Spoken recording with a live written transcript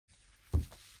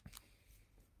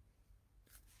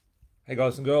Hey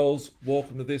guys and girls,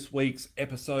 welcome to this week's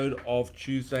episode of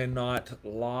Tuesday Night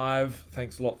Live.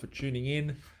 Thanks a lot for tuning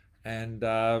in and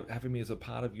having me as a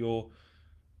part of your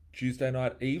Tuesday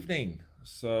night evening.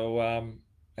 And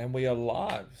we are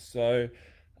live. Topic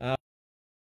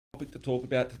to talk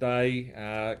about today,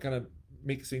 kind of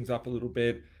mix things up a little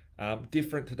bit.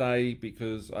 Different today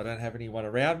because I don't have anyone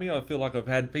around me. I feel like I've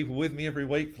had people with me every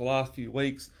week for the last few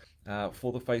weeks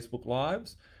for the Facebook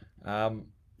Lives.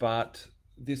 But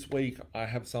this week I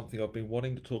have something I've been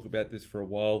wanting to talk about this for a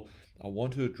while. I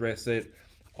want to address it.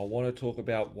 I want to talk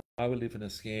about why we live in a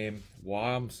scam,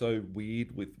 why I'm so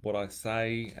weird with what I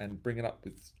say, and bring it up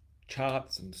with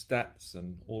charts and stats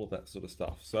and all of that sort of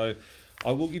stuff. So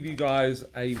I will give you guys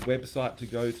a website to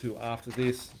go to after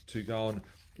this to go and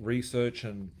research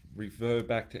and refer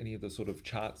back to any of the sort of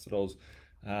charts that I was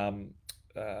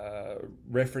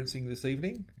referencing this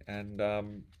evening.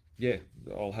 And yeah,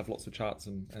 I'll have lots of charts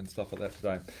and stuff like that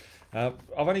today. I've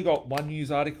only got one news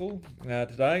article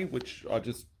today, which I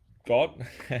just got.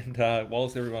 And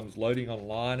whilst everyone's loading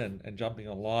online and jumping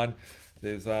online,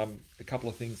 there's a couple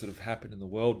of things that have happened in the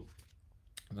world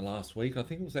in the last week. I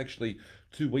think it was actually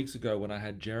 2 weeks ago when I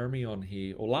had Jeremy on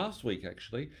here, or last week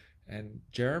actually, and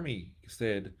Jeremy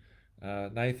said,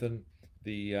 Nathan,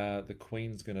 the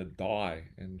Queen's gonna die,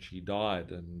 and she died,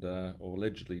 and or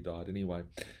allegedly died anyway.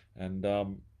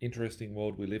 And interesting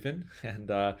world we live in. And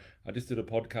I just did a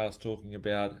podcast talking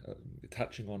about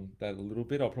touching on that a little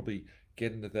bit. I'll probably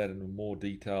get into that in more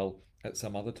detail at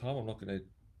some other time. I'm not going to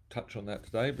touch on that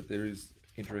today, but there is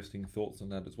interesting thoughts on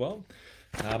that as well.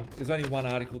 There's only one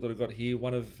article that I got here.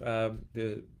 One of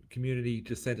the community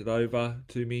just sent it over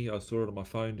to me. I saw it on my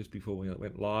phone just before we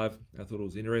went live. I thought it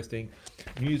was interesting.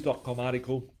 News.com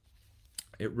article.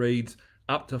 It reads,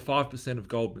 up to 5% of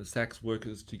Goldman Sachs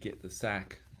workers to get the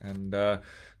sack. And the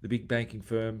big banking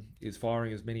firm is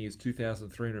firing as many as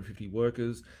 2,350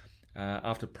 workers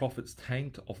after profits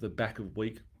tanked off the back of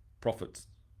weak profits.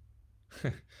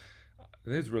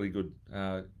 There's really good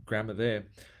grammar there.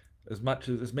 As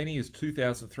many as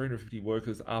 2,350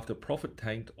 workers after profit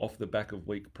tanked off the back of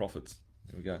weak profits.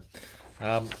 There we go.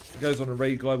 It goes on to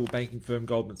read, global banking firm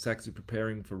Goldman Sachs is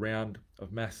preparing for a round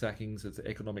of mass sackings as the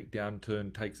economic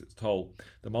downturn takes its toll.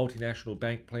 The multinational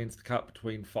bank plans to cut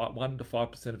between 1 to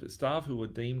 5% of its staff, who are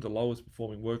deemed the lowest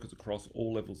performing workers across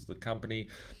all levels of the company.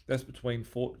 That's between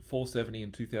 470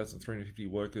 and 2,350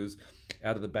 workers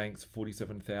out of the bank's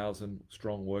 47,000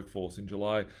 strong workforce. In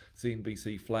July,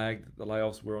 CNBC flagged that the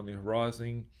layoffs were on the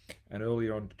horizon, and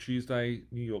earlier on Tuesday,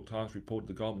 New York Times reported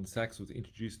that Goldman Sachs was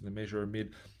introducing the measure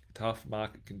amid tough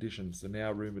market conditions. The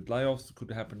now rumoured layoffs could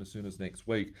happen as soon as next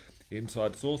week. The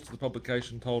inside source to the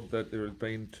publication told that there had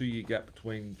been a 2-year gap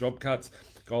between job cuts.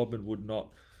 Goldman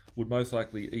would most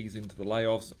likely ease into the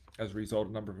layoffs. As a result,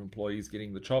 a number of employees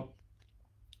getting the chop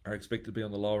are expected to be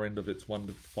on the lower end of its 1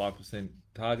 to 5%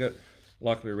 target,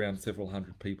 likely around several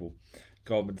hundred people.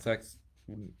 Goldman Sachs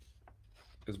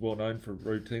is well known for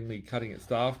routinely cutting its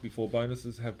staff before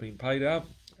bonuses have been paid out.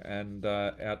 And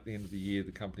at the end of the year,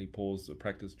 the company paused the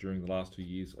practice during the last 2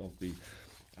 years of the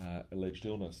alleged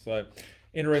illness. So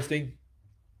interesting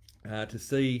to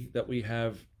see that we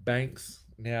have banks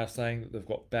now saying that they've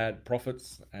got bad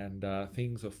profits and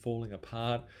things are falling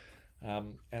apart.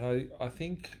 And I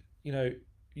think,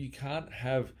 you can't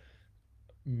have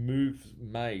moves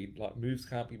made, like moves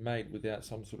can't be made without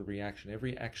some sort of reaction.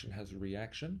 Every action has a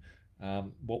reaction.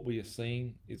 What we are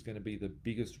seeing is going to be the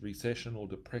biggest recession or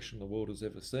depression the world has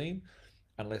ever seen,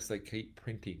 unless they keep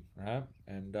printing, right?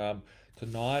 And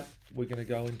tonight we're going to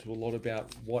go into a lot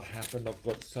about what happened. I've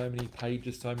got so many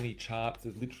pages, so many charts.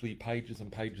 There's literally pages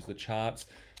and pages of charts.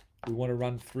 We want to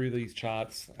run through these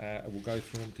charts. We'll go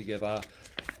through them together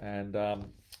and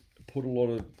put a lot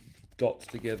of dots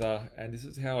together. And this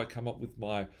is how I come up with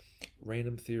my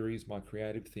random theories, my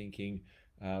creative thinking.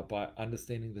 By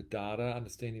understanding the data,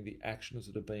 understanding the actions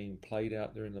that are being played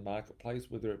out there in the marketplace,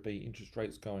 whether it be interest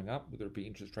rates going up, whether it be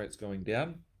interest rates going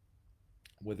down,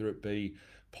 whether it be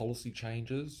policy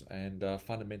changes and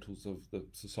fundamentals of the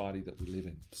society that we live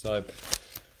in. So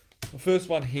the first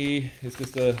one here is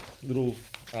just a little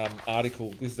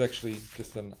article. This is actually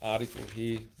just an article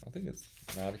here. I think it's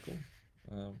an article.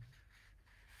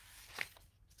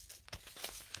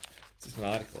 It's just an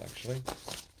article, actually.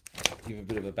 I'll give a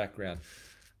bit of a background.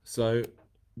 So,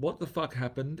 what the fuck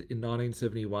happened in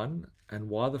 1971 and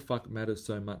why the fuck matters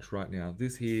so much right now?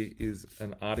 This here is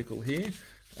an article here.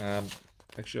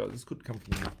 Actually, this could come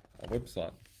from a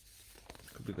website.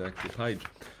 It could be the actual page.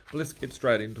 But let's get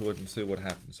straight into it and see what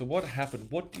happened. So what happened?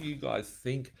 What do you guys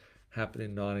think happened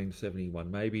in 1971?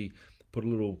 Maybe put a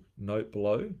little note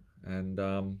below. And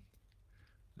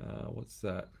what's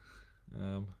that?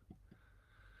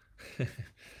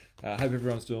 Hope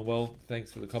everyone's doing well.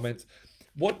 Thanks for the comments.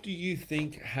 What do you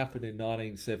think happened in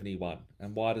 1971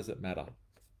 and why does it matter?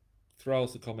 Throw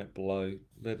us a comment below.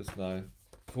 Let us know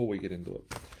before we get into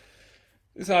it.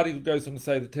 This article goes on to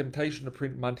say the temptation to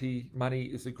print money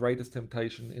is the greatest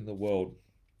temptation in the world.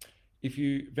 If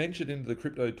you ventured into the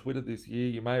crypto Twitter this year,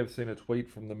 you may have seen a tweet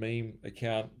from the meme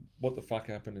account, What the Fuck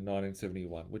Happened in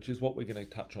 1971, which is what we're going to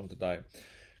touch on today.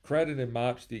 Created in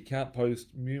March, the account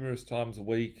posts numerous times a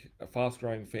week, a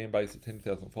fast-growing fan base of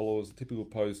 10,000 followers. A typical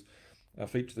post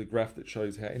features a graph that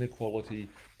shows how inequality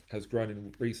has grown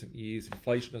in recent years,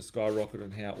 inflation has skyrocketed,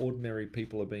 and how ordinary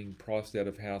people are being priced out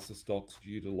of houses stocks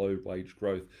due to low wage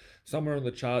growth. Somewhere on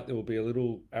the chart, there will be a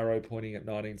little arrow pointing at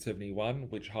 1971,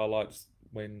 which highlights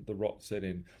when the rot set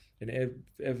in.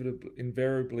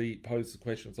 Invariably poses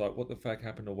questions like, what the fuck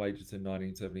happened to wages in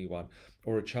 1971?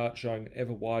 Or a chart showing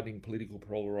ever-widening political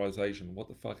polarization. What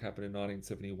the fuck happened in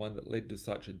 1971 that led to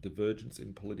such a divergence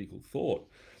in political thought?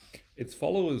 Its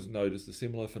followers noticed a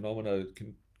similar phenomena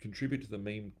contribute to the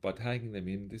meme by tagging them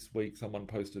in. This week, someone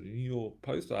posted a New York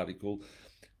Post article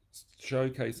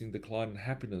showcasing decline in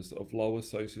happiness of lower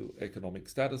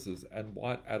socioeconomic statuses and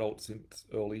white adults since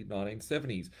early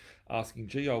 1970s, asking,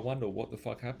 gee, I wonder what the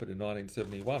fuck happened in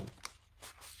 1971.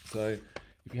 So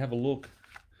if you have a look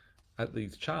at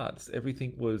these charts,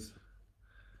 everything was,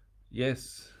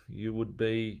 yes, you would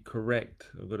be correct.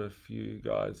 I've got a few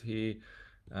guys here.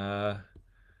 A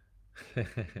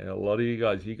lot of you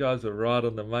guys are right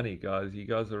on the money, guys. You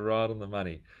guys are right on the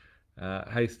money.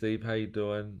 Hey Steve, how you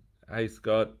doing? Hey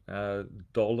Scott,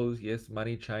 dollars, yes,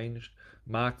 money changed.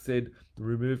 Mark said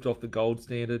removed off the gold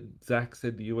standard. Zach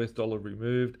said the US dollar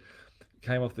removed,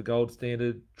 came off the gold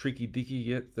standard. Tricky Dicky,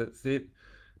 yes, that's it.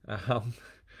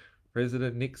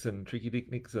 President Nixon, Tricky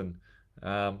Dick Nixon,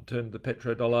 turned the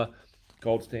petrodollar.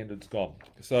 Gold standard's gone.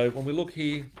 So when we look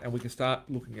here and we can start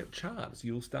looking at charts,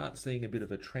 you'll start seeing a bit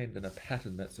of a trend and a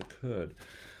pattern that's occurred.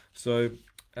 So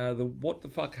the What the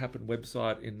Fuck Happened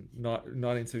website in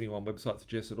 1971 website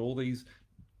suggests that all these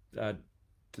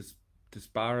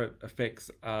disparate effects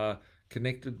are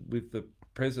connected with the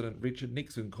President Richard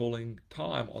Nixon calling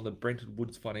time on the Bretton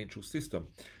Woods financial system,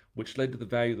 which led to the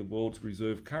value of the world's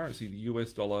reserve currency, the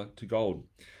US dollar, to gold.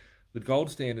 The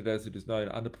gold standard, as it is known,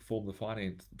 underperformed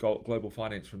the global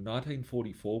finance from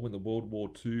 1944, when the World War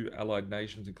II allied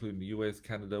nations, including the US,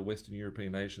 Canada, Western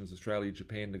European nations, Australia,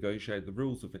 Japan, negotiated the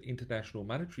rules of an international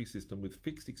monetary system with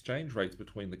fixed exchange rates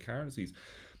between the currencies.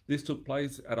 This took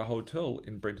place at a hotel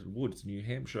in Bretton Woods, New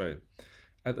Hampshire.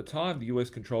 At the time, the US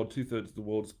controlled two-thirds of the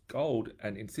world's gold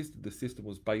and insisted the system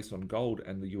was based on gold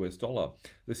and the US dollar.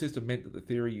 The system meant that the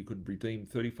theory you could redeem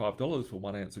 $35 for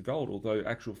 1 ounce of gold, although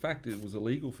actual fact it was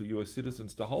illegal for US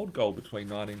citizens to hold gold between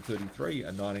 1933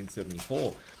 and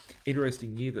 1974.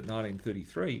 Interesting year that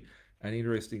 1933, and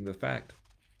interesting the fact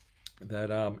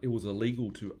that it was illegal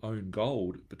to own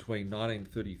gold between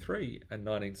 1933 and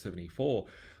 1974.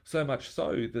 So much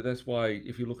so that that's why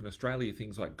if you look in Australia,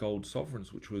 things like gold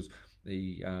sovereigns, which was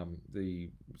the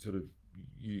sort of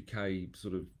UK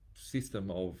sort of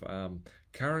system of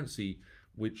currency,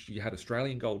 which you had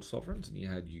Australian gold sovereigns and you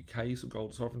had UK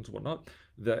gold sovereigns and whatnot.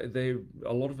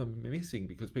 A lot of them are missing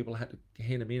because people had to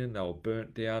hand them in and they were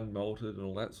burnt down, melted, and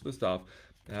all that sort of stuff.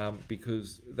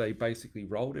 Because they basically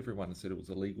rolled everyone and said it was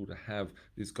illegal to have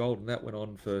this gold, and that went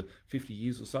on for 50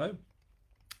 years or so,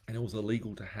 and it was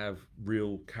illegal to have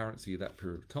real currency at that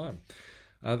period of time.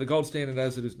 The gold standard,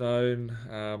 as it is known,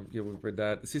 we've read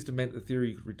that. The system meant the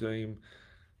theory could redeem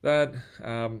that.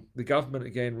 The government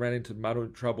again ran into muddle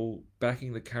trouble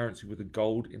backing the currency with the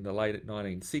gold in the late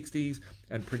 1960s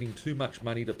and printing too much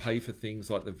money to pay for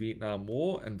things like the Vietnam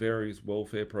War and various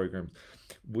welfare programs,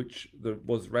 which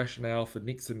was rationale for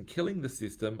Nixon killing the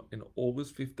system in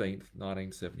August 15th,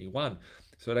 1971.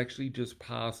 So it actually just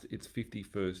passed its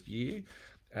 51st year.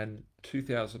 And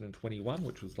 2021,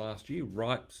 which was last year,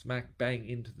 right smack bang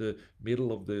into the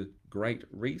middle of the Great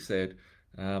Reset,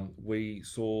 we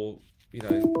saw, the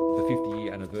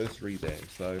 50-year anniversary there.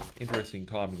 So interesting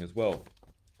timing as well.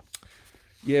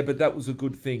 Yeah, but that was a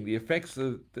good thing. The effects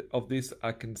of this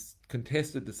are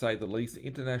contested, to say the least. The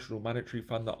International Monetary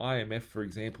Fund, the IMF, for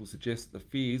example, suggests the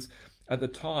fears at the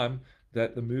time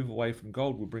that the move away from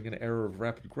gold would bring an era of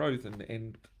rapid growth and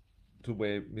end to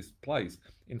where misplaced.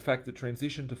 In fact, the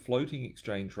transition to floating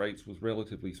exchange rates was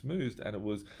relatively smooth, and it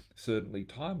was certainly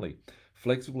timely.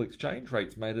 Flexible exchange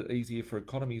rates made it easier for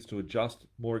economies to adjust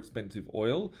more expensive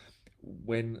oil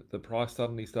when the price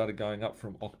suddenly started going up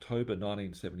from October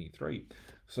 1973.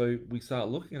 So we start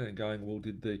looking at it and going, well,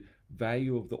 did the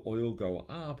value of the oil go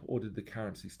up, or did the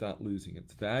currency start losing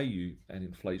its value and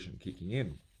inflation kicking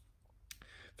in?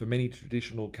 For many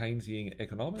traditional Keynesian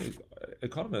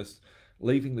economists,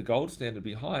 leaving the gold standard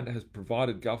behind has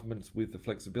provided governments with the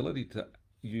flexibility to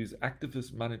use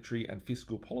activist monetary and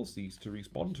fiscal policies to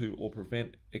respond to or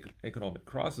prevent economic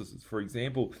crises. For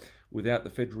example, without the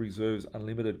Federal Reserve's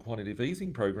unlimited quantitative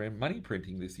easing program, money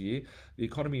printing this year, the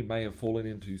economy may have fallen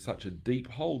into such a deep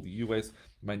hole the US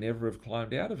may never have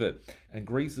climbed out of it. And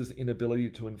Greece's inability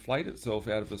to inflate itself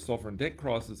out of a sovereign debt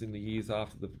crisis in the years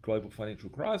after the global financial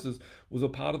crisis was a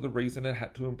part of the reason it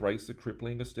had to embrace the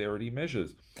crippling austerity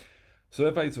measures.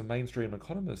 Surveys of mainstream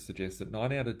economists suggest that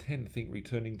 9 out of 10 think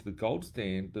returning to the gold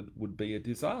standard would be a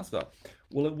disaster.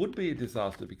 Well, it would be a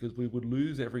disaster because we would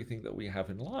lose everything that we have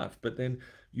in life, but then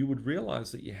you would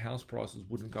realize that your house prices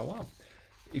wouldn't go up.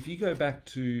 If you go back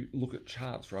to look at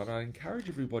charts, right, I encourage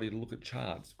everybody to look at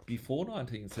charts before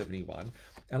 1971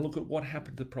 and look at what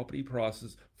happened to property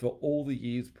prices for all the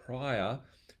years prior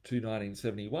to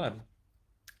 1971,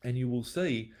 and you will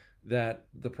see that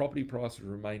the property prices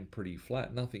remained pretty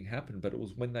flat. Nothing happened, but it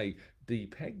was when they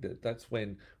depegged it, that's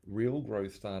when real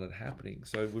growth started happening.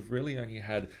 So we've really only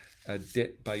had a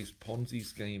debt-based Ponzi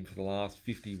scheme for the last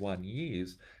 51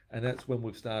 years, and that's when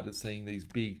we've started seeing these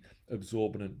big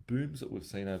exorbitant booms that we've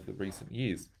seen over the recent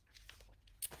years.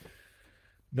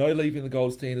 No, leaving the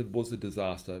gold standard was a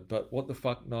disaster, but what the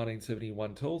fuck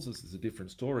 1971 tells us is a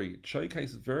different story. It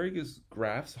showcases various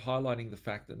graphs highlighting the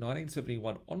fact that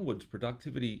 1971 onwards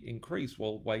productivity increased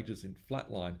while wages in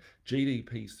flatline.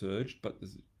 GDP surged, but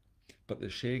the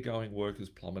share-going workers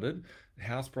plummeted.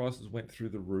 House prices went through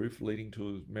the roof, leading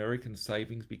to American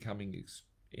savings becoming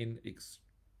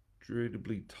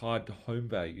inextricably tied to home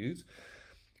values.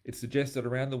 It suggests that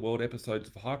around the world episodes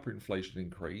of hyperinflation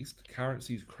increased,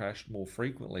 currencies crashed more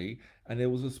frequently, and there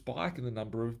was a spike in the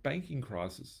number of banking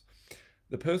crises.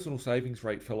 The personal savings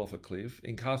rate fell off a cliff,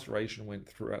 incarceration went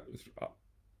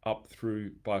up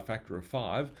through by a factor of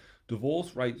 5,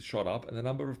 divorce rates shot up, and the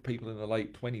number of people in the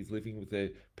late 20s living with their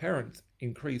parents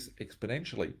increased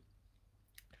exponentially.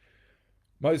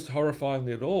 Most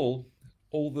horrifyingly of all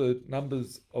the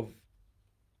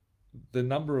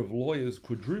number of lawyers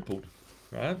quadrupled.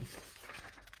 Right?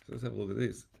 So let's have a look at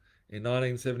this. In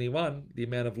 1971, the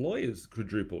amount of lawyers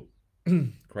quadrupled.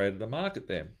 Created a market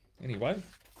there. Anyway,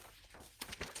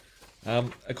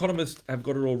 economists have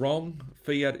got it all wrong.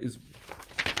 Fiat is...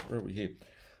 Where are we here?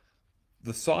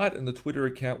 The site and the Twitter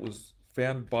account was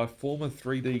founded by former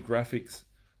 3D graphics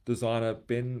designer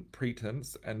Ben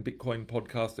Pretense and Bitcoin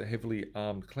podcaster Heavily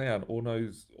Armed Clown,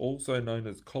 also known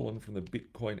as Colin from the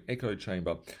Bitcoin Echo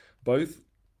Chamber. Both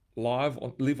live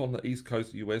live on the east coast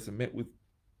of the US and met with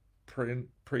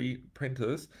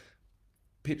Prentice,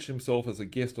 pitched himself as a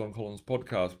guest on Colin's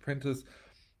podcast. Prentice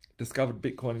discovered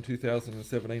Bitcoin in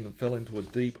 2017 and fell into a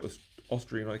deep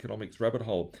Austrian economics rabbit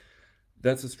hole.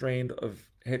 That's a strand of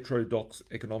heterodox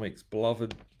economics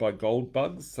beloved by gold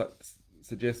bugs,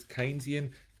 suggests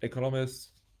Keynesian economists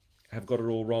have got it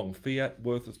all wrong. Fiat,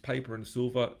 worthless paper and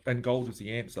silver, and gold is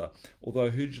the answer. Although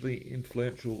hugely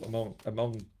influential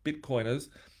among Bitcoiners,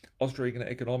 Austrian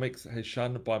economics has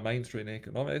shunned by mainstream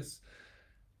economists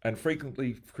and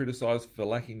frequently criticised for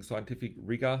lacking scientific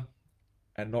rigour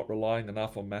and not relying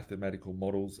enough on mathematical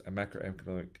models and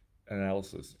macroeconomic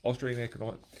analysis. Austrian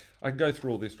economic... I can go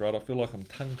through all this, right? I feel like I'm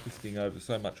tongue-twisting over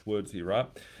so much words here, right?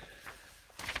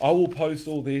 I will post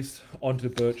all this onto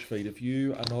Birch Feed. If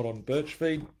you are not on Birch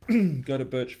Feed, go to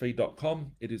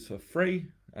birchfeed.com. It is for free,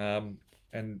 and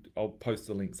I'll post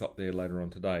the links up there later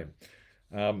on today.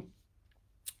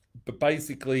 But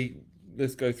basically,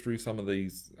 let's go through some of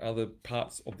these other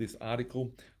parts of this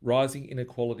article. Rising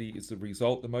inequality is the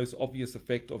result. The most obvious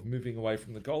effect of moving away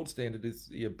from the gold standard is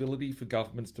the ability for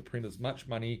governments to print as much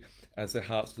money as their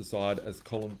hearts decide. As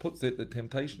Colin puts it, the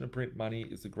temptation to print money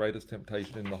is the greatest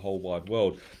temptation in the whole wide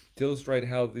world. To illustrate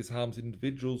how this harms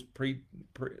individuals,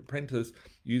 Prentice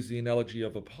used the analogy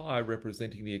of a pie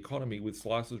representing the economy with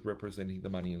slices representing the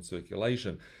money in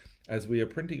circulation. As we are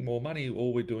printing more money,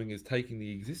 all we're doing is taking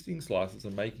the existing slices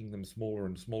and making them smaller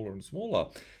and smaller and smaller.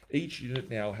 Each unit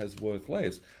now has worth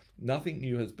less. Nothing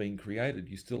new has been created.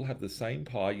 You still have the same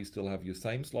pie, you still have your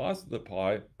same slice of the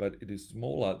pie, but it is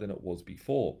smaller than it was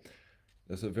before.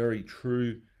 That's a very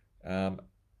true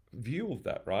view of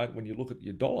that, right? When you look at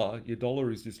your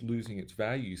dollar is just losing its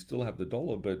value. You still have the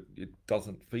dollar, but it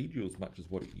doesn't feed you as much as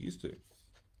what it used to.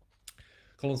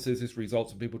 Collins says this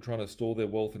results in people trying to store their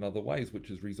wealth in other ways, which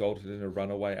has resulted in a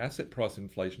runaway asset price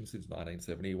inflation since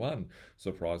 1971.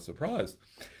 Surprise, surprise.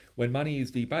 When money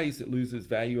is debased, it loses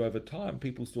value over time.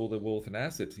 People store their wealth in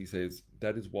assets, he says.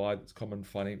 That is why it's common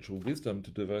financial wisdom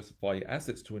to diversify your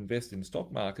assets, to invest in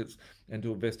stock markets and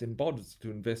to invest in bonds, to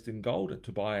invest in gold,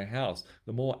 to buy a house.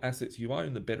 The more assets you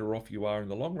own, the better off you are in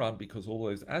the long run, because all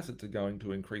those assets are going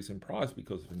to increase in price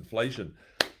because of inflation.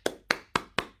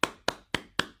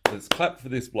 Let's clap for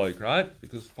this bloke, right?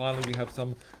 Because finally we have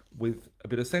some with a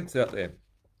bit of sense out there.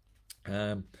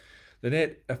 The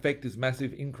net effect is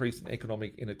massive increase in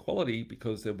economic inequality,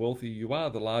 because the wealthier you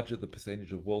are, the larger the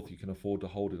percentage of wealth you can afford to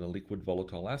hold in a liquid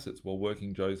volatile assets. While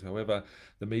working Joes, however,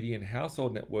 the median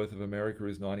household net worth of America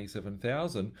is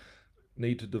 $97,000,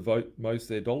 need to devote most of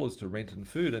their dollars to rent and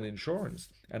food and insurance,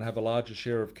 and have a larger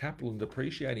share of capital in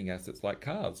depreciating assets like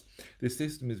cars. This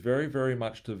system is very, very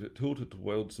much tilted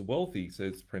towards the wealthy,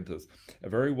 says Prentice. A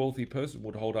very wealthy person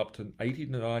would hold up to 80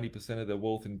 to 90% of their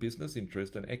wealth in business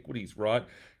interest and equities, right?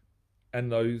 And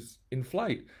those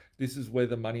inflate. This is where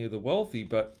the money of the wealthy,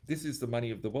 but this is the money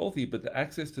of the wealthy, but the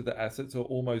access to the assets are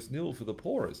almost nil for the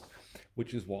poorest,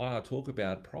 which is why I talk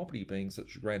about property being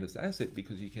such a greatest asset,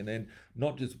 because you can then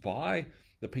not just buy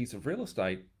the piece of real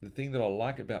estate. The thing that I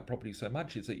like about property so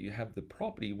much is that you have the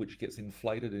property which gets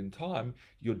inflated in time.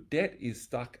 Your debt is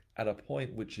stuck at a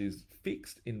point which is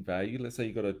fixed in value. Let's say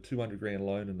you got a 200 grand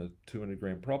loan and a 200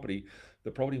 grand property. The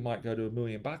property might go to $1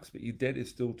 million, but your debt is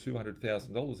still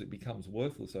 $200,000. It becomes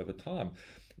worthless over time.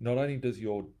 Not only does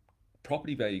your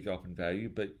property value go up in value,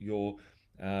 but your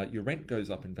rent goes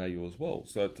up in value as well.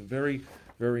 So it's a very,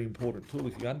 very important tool.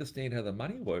 If you understand how the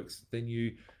money works, then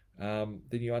you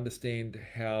understand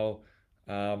how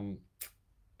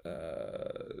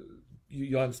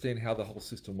you understand how the whole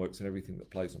system works and everything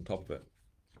that plays on top of it.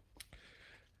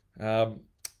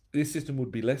 This system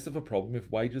would be less of a problem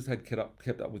if wages had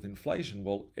kept up with inflation.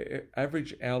 While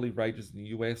average hourly wages in the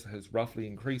US has roughly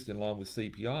increased in line with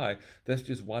CPI, that's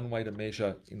just one way to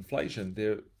measure inflation.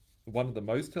 One of the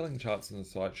most telling charts on the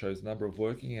site shows the number of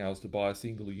working hours to buy a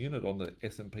single unit on the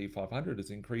S&P 500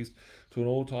 has increased to an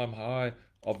all-time high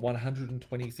of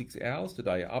 126 hours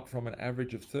today, up from an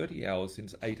average of 30 hours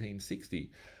since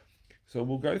 1860. So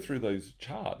we'll go through those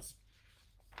charts,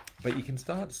 but you can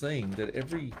start seeing that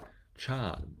every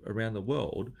chart around the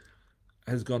world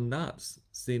has gone nuts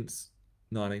since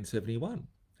 1971,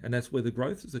 and that's where the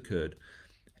growth has occurred,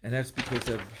 and that's because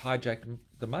they've hijacked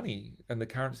the money and the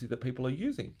currency that people are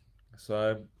using.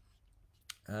 So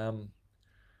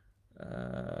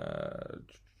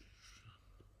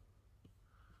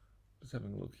just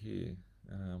having a look here.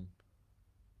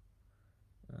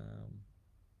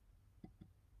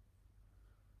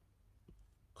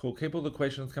 Cool. Keep all the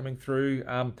questions coming through.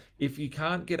 If you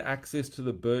can't get access to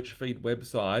the Birch Feed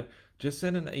website, just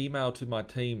send an email to my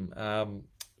team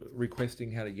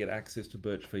requesting how to get access to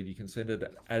Birch Feed. You can send it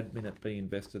at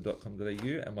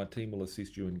admin@B.Invested.com.au, and my team will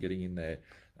assist you in getting in there.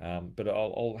 But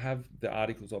I'll have the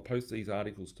articles. I'll post these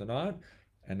articles tonight,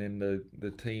 and then the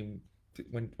team,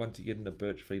 once you get into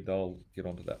Birch Feed, they'll get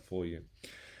onto that for you.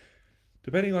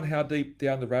 Depending on how deep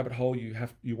down the rabbit hole you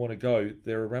want to go,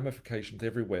 there are ramifications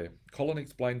everywhere. Colin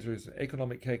explains there is an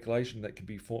economic calculation that can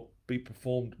be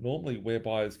performed normally,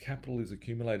 whereby as capital is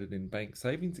accumulated in bank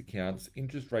savings accounts,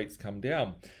 interest rates come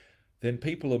down. Then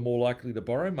people are more likely to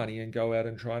borrow money and go out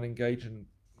and try and engage in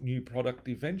new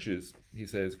productive ventures, he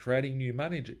says. Creating new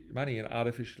money and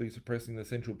artificially suppressing the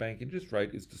central bank interest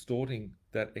rate is distorting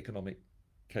that economic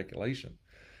calculation.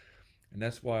 And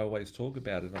that's why I always talk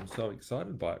about it. I'm so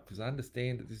excited by it, because I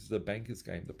understand that this is a banker's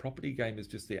game. The property game is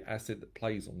just the asset that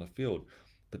plays on the field.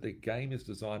 But the game is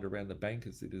designed around the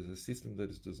bankers. It is a system that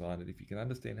is designed. And if you can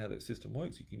understand how that system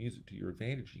works, you can use it to your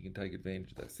advantage. You can take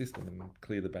advantage of that system and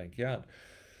clear the bank out.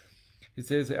 It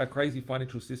says our crazy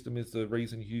financial system is the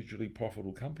reason hugely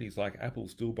profitable companies like Apple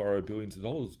still borrow billions of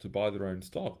dollars to buy their own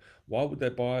stock. Why would they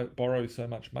borrow so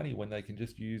much money when they can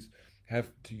just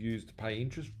have to pay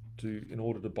interest in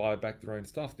order to buy back their own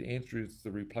stuff? The answer is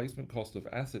the replacement cost of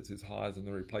assets is higher than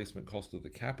the replacement cost of the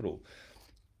capital.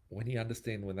 When you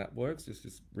understand when that works,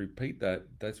 just repeat that.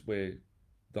 That's where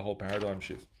the whole paradigm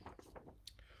shifts.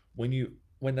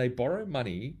 When they borrow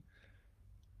money,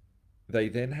 they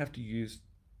then have to use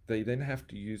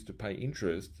to pay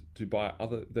interest to buy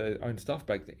their own stuff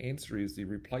back. The answer is the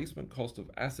replacement cost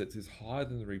of assets is higher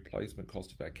than the replacement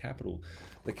cost of our capital.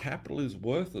 The capital is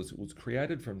worthless. It was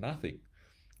created from nothing.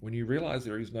 When you realize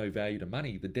there is no value to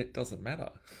money, the debt doesn't matter,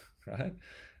 right?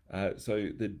 So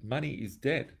the money is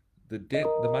debt.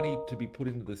 The money to be put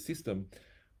into the system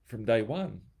from day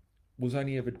one was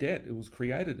only ever debt. It was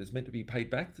created. It's meant to be paid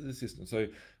back to the system. So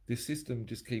this system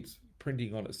just keeps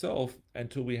printing on itself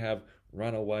until we have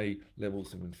runaway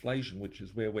levels of inflation, which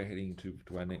is where we're heading to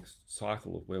our next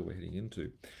cycle of where we're heading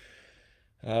into.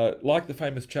 Like the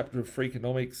famous chapter of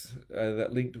Freakonomics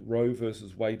that linked Roe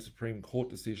versus Wade Supreme Court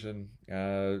decision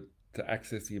to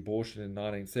access the abortion in the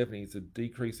 1970s, a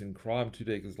decrease in crime 2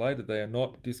 decades later, they are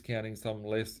not discounting some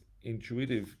less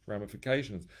intuitive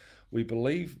ramifications. We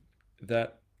believe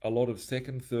that a lot of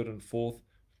second, third, and fourth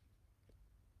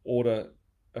order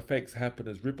effects happen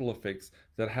as ripple effects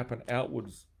that happen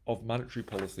outwards of monetary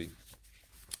policy.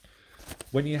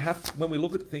 When we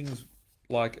look at things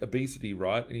like obesity,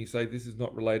 right, and you say this is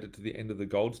not related to the end of the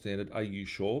gold standard, are you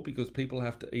sure? Because people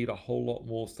have to eat a whole lot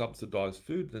more subsidized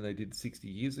food than they did 60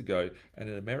 years ago. And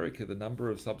in America, the number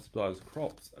of subsidized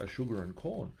crops are sugar and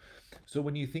corn. So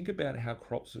when you think about how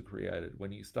crops are created,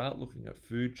 when you start looking at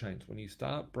food chains, when you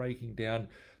start breaking down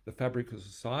the fabric of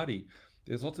society,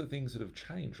 there's lots of things that have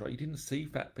changed, right? You didn't see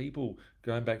fat people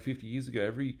going back 50 years ago.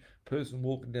 Every person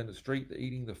walking down the street, they're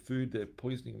eating the food, they're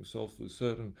poisoning themselves with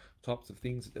certain types of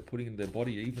things that they're putting in their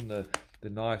body, even the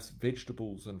nice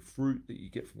vegetables and fruit that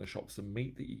you get from the shops, the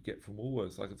meat that you get from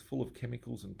Woolworths, like it's full of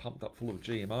chemicals and pumped up full of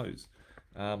GMOs.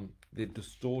 They've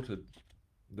distorted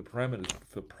the parameters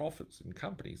for profits in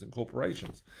companies and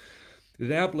corporations. They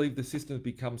now believe the system has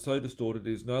become so distorted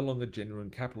it is no longer genuine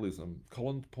capitalism.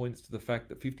 Collins points to the fact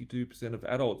that 52% of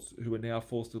adults who are now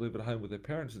forced to live at home with their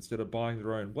parents instead of buying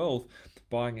their own wealth,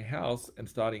 buying a house and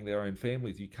starting their own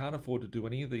families. You can't afford to do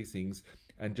any of these things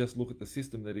and just look at the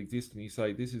system that exists and you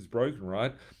say, this is broken,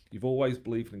 right? You've always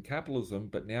believed in capitalism,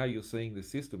 but now you're seeing the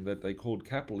system that they called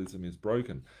capitalism is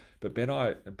broken. But Ben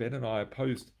and I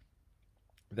opposed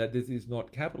that this is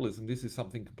not capitalism, this is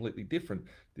something completely different.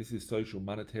 This is social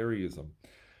monetarianism.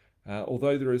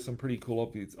 Although there is some pretty cool,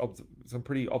 obvious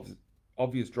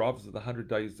drivers of the 100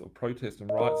 days of protest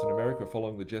and riots in America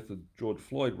following the death of George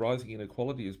Floyd, rising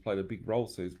inequality has played a big role,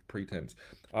 says Pretense.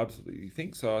 I absolutely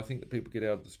think so. I think that people get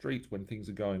out of the streets when things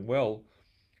are going well.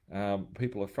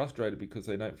 People are frustrated because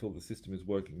they don't feel the system is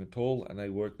working at all and they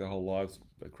work their whole lives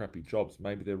at crappy jobs.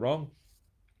 Maybe they're wrong.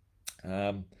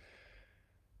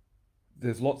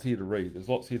 There's lots here to read.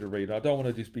 I don't want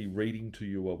to just be reading to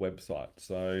you a website.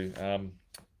 So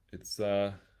it's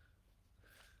there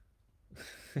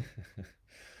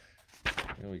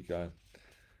we go.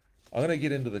 I'm going to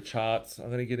get into the charts. I'm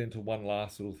going to get into one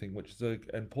last little thing, which is an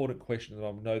important question that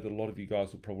I know that a lot of you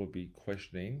guys will probably be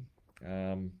questioning.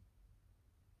 Let's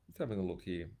have a look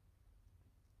here.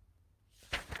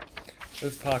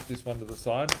 Let's park this one to the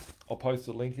side. I'll post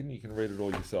a link in. You can read it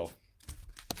all yourself.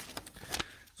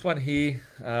 This one here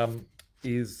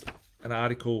is an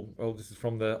article. Well, this is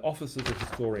from the Office of the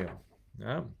Historian.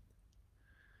 Yeah.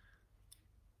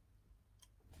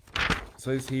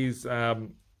 So here's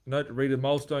note to reader: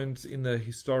 milestones in the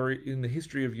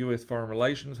history of U.S. foreign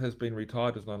relations has been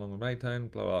retired as no longer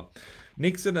maintained. Blah blah.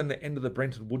 Nixon and the end of the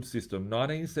Bretton Woods System,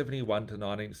 1971 to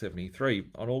 1973.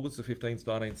 On August the 15th,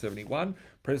 1971,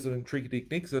 President Tricky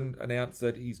Dick Nixon announced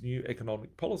that his new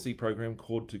economic policy program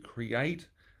called to create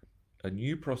a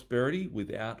new prosperity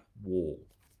without war.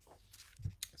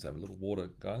 Let's have a little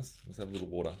water, guys. Let's have a little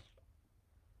water.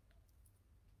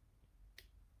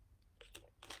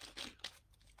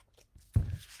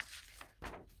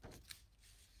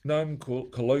 Known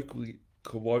colloquially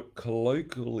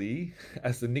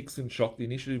as the Nixon shock, the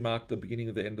initiative marked the beginning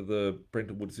of the end of the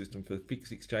Bretton Woods system for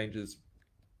fixed exchanges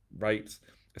rates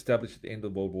established at the end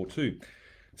of World War II.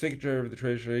 Secretary of the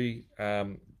Treasury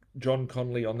John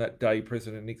Connolly, on that day,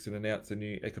 President Nixon announced a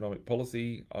new economic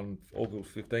policy on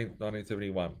August 15,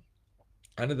 1971.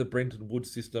 Under the Bretton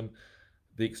Woods system,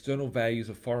 the external values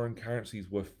of foreign currencies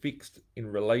were fixed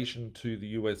in relation to the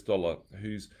US dollar,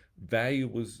 whose value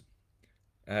was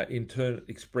in turn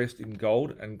expressed in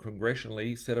gold, and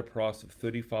congressionally set a price of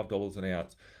 $35 an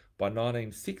ounce. By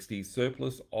 1960,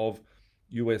 surplus of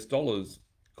US dollars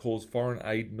caused foreign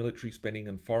aid, military spending,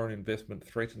 and foreign investment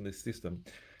threaten this system.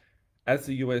 As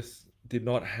the US did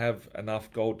not have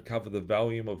enough gold to cover the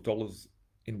volume of dollars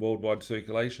in worldwide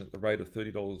circulation at the rate of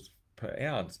 $30 per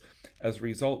ounce, as a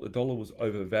result, the dollar was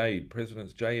overvalued.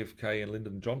 Presidents JFK and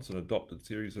Lyndon Johnson adopted a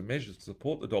series of measures to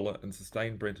support the dollar and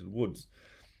sustain Bretton Woods.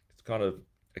 It's kind of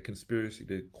a conspiracy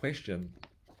to question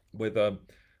whether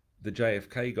the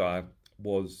JFK guy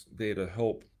was there to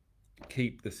help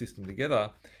keep the system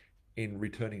together in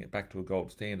returning it back to a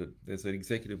gold standard. There's an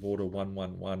executive order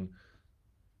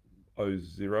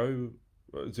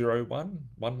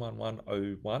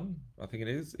 11101, I think it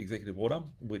is, executive order,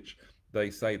 which they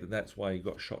say that that's why he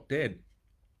got shot dead,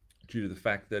 due to the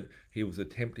fact that he was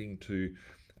attempting to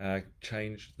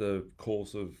change the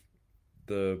course of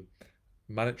the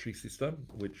monetary system,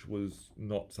 which was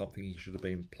not something he should have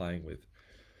been playing with.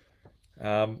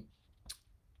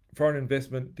 Foreign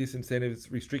investment,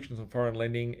 disincentives, restrictions on foreign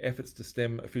lending, efforts to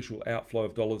stem official outflow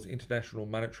of dollars, international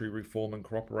monetary reform and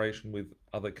cooperation with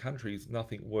other countries,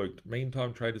 nothing worked.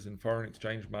 Meantime, traders in foreign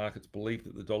exchange markets believed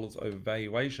that the dollar's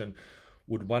overvaluation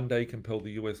would one day compel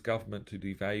the US government to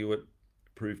devalue it,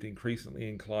 proved increasingly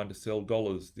inclined to sell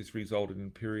dollars. This resulted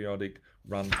in periodic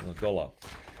runs on the dollar.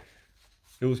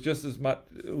 It was just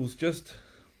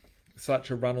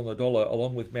such a run on the dollar,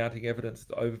 along with mounting evidence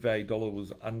that the overvalued dollar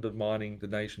was undermining the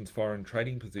nation's foreign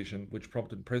trading position, which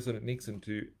prompted President Nixon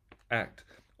to act.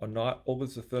 On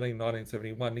August 13,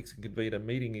 1971, Nixon convened a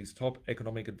meeting his top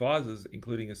economic advisors,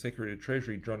 including a Secretary of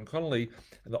Treasury, John Connolly,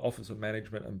 and the Office of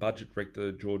Management and Budget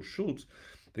Director, George Shultz,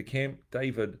 at the Camp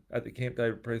David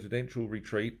presidential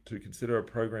retreat to consider a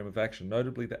program of action.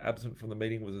 Notably, absent from the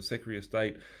meeting was the Secretary of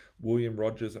State, William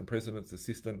Rogers, and President's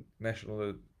Assistant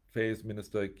National Affairs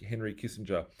Minister Henry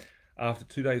Kissinger. After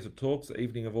 2 days of talks, the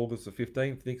evening of August the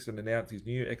 15th, Nixon announced his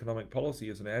new economic policy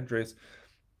as an address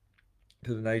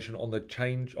to the nation on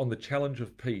the challenge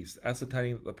of peace,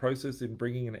 ascertaining that the process in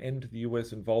bringing an end to the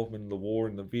US involvement in the war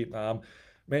in Vietnam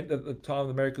meant that at the time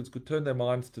the Americans could turn their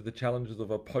minds to the challenges of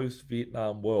a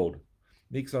post-Vietnam world.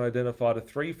 Nixon identified a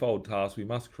threefold task. We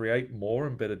must create more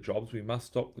and better jobs. We must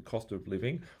stop the cost of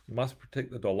living. We must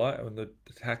protect the dollar and the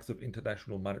attacks of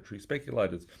international monetary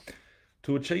speculators.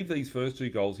 To achieve these first two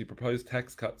goals, he proposed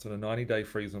tax cuts and a 90-day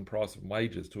freeze on price and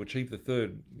wages. To achieve the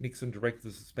third, Nixon directed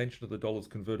the suspension of the dollar's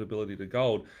convertibility to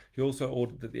gold. He also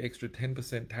ordered that the extra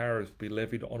 10% tariff be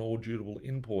levied on all durable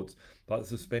imports, like the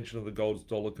suspension of the gold's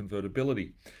dollar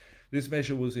convertibility. This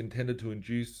measure was intended to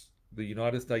induce the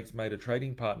United States major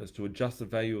trading partners to adjust the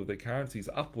value of their currencies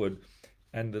upward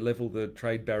and to level the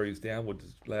trade barriers downward to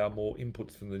allow more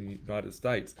inputs from the United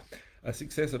States. A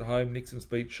success at home, Nixon's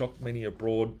speech shocked many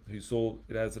abroad who saw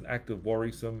it as an act of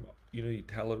worrisome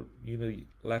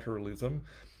unilateralism.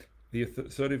 The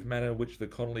assertive manner in which the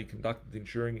Connolly conducted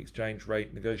ensuring exchange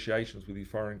rate negotiations with his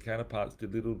foreign counterparts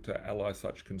did little to allay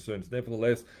such concerns.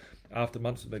 Nevertheless, after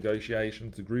months of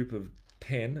negotiations, the group of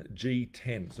 10,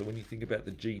 G10. So when you think about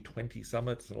the G20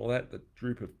 summits and all that, the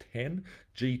group of 10,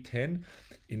 G10,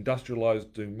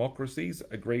 industrialized democracies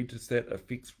agreed to set a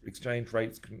fixed exchange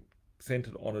rates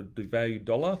centered on a devalued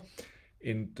dollar.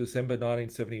 In December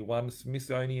 1971,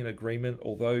 Smithsonian Agreement,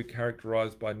 although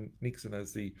characterized by Nixon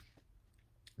as the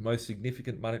most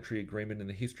significant monetary agreement in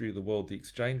the history of the world, the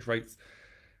exchange rates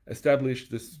established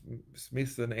the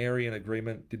Smithsonian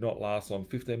Agreement did not last long.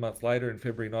 15 months later, in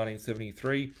February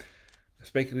 1973,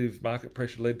 speculative market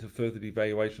pressure led to further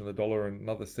devaluation of the dollar and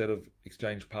another set of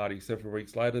exchange parties. Several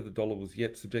weeks later, the dollar was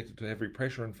yet subjected to heavy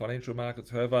pressure in financial markets.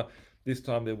 However, this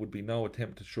time there would be no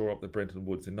attempt to shore up the Bretton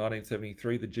Woods. In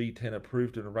 1973, the G10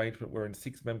 approved an arrangement wherein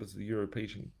 6 members of the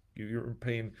European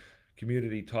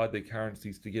community tied their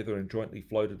currencies together and jointly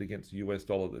floated against the US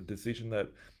dollar. The decision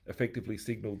that effectively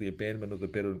signalled the abandonment of the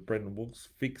Bretton Woods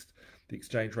fixed the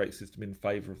exchange rate system in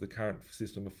favour of the current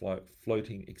system of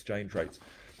floating exchange rates.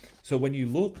 So when you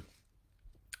look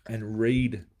and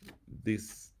read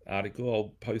this article,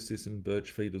 I'll post this in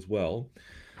Birch feed as well,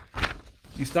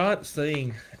 you start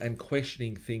seeing and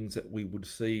questioning things that we would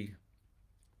see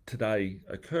today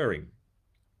occurring,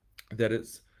 that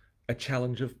it's a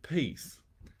challenge of peace.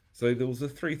 So there was the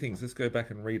three things. Let's go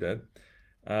back and read it.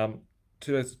 2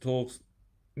 days of talks,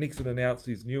 Nixon announced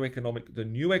the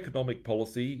new economic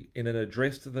policy in an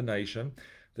address to the nation,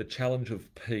 the challenge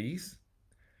of peace,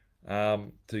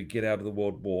 to get out of the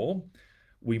world war.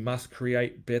 We must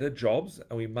create better jobs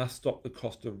and we must stop the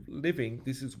cost of living.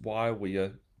 This is why we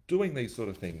are doing these sort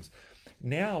of things.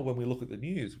 Now, when we look at the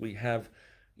news, we have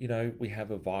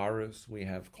a virus, we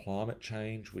have climate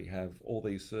change, we have all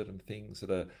these certain things that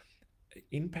are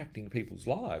impacting people's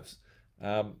lives.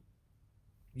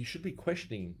 You should be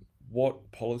questioning what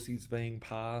policies being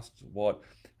passed, what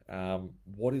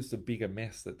is the bigger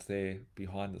mess that's there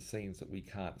behind the scenes that we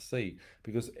can't see?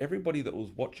 Because everybody that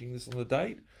was watching this on the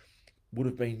date would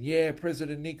have been, yeah,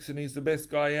 President Nixon is the best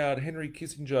guy out, Henry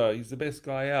Kissinger, he's the best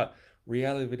guy out.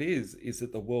 Reality of it is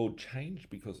that the world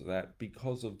changed because of that,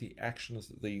 because of the actions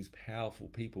that these powerful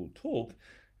people took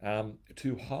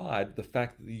to hide the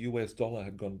fact that the US dollar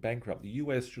had gone bankrupt. The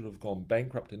US should have gone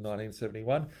bankrupt in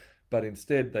 1971, but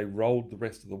instead they rolled the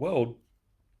rest of the world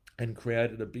and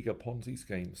created a bigger Ponzi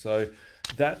scheme. So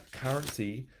that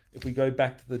currency, if we go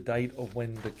back to the date of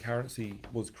when the currency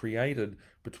was created,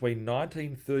 between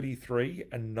 1933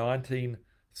 and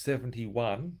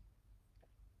 1971,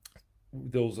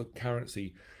 there was a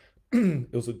currency,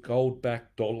 it was a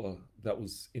gold-backed dollar that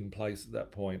was in place at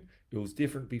that point. It was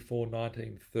different before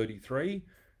 1933,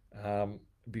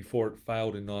 before it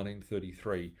failed in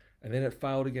 1933. And then it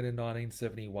failed again in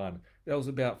 1971. That was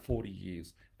about 40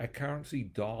 years. our currency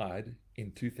died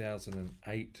in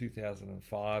 2008,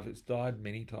 2005. It's died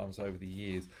many times over the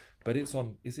years, but it's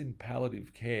in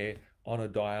palliative care on a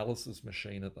dialysis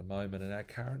machine at the moment, and our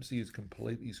currency is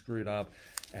completely screwed up.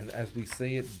 And as we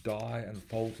see it die and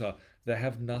falter, they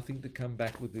have nothing to come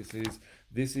back with.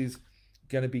 This is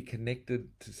going to be connected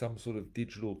to some sort of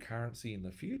digital currency in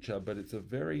the future, but it's a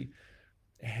very,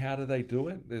 how do they do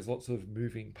it? There's lots of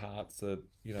moving parts that,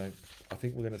 I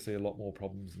think we're going to see a lot more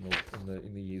problems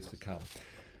in the years to come.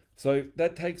 So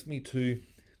that takes me to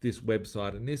this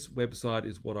website, and this website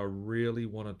is what I really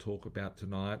want to talk about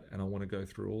tonight. And I want to go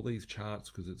through all these charts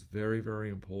because it's very, very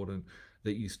important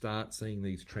that you start seeing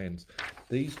these trends.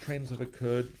 These trends have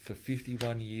occurred for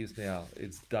 51 years now.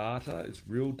 It's data, it's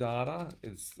real data.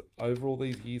 It's over all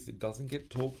these years. It doesn't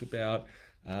get talked about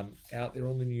out there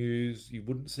on the news. You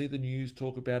wouldn't see the news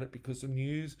talk about it because the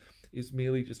news is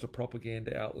merely just a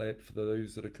propaganda outlet for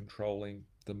those that are controlling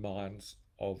the minds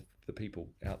of the people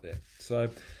out there. So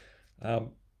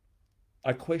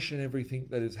I question everything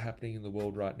that is happening in the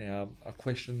world right now. I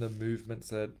question the movements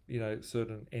that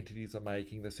certain entities are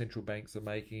making, the central banks are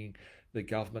making, the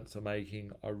governments are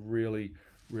making. I really,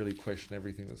 really question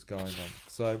everything that's going on.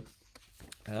 So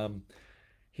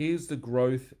here's the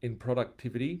growth in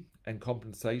productivity and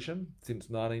compensation since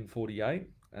 1948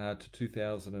 to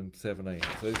 2017.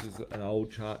 So this is an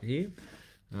old chart here.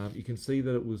 You can see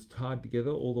that it was tied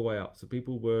together all the way up. So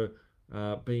people were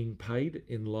being paid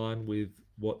in line with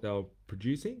what they were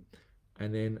producing,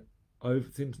 and then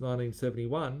since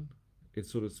 1971 it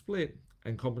sort of split,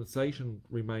 and compensation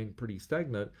remained pretty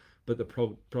stagnant, but the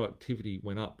productivity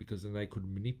went up because then they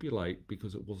could manipulate,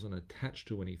 because it wasn't attached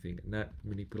to anything, and that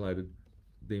manipulated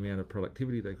the amount of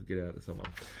productivity they could get out of someone.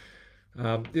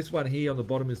 This one here on the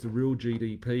bottom is the real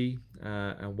GDP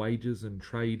and wages and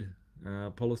trade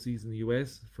policies in the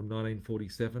US from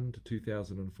 1947 to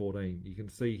 2014. You can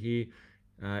see here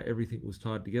everything was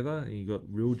tied together, and you've got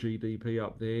real GDP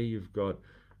up there. You've got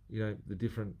the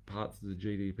different parts of the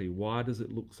GDP. Why does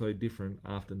it look so different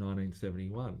after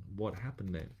 1971? What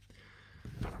happened there?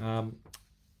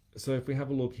 So if we have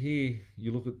a look here,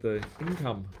 you look at the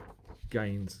income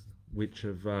gains which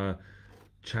have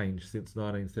changed since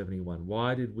 1971.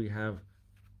 Why did we have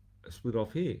a split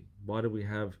off here? Why do we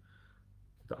have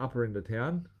the upper end of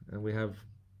town and we have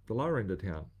the lower end of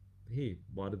town here?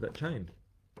 Why did that change?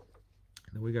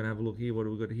 And we're going to have a look here. What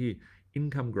do we got here?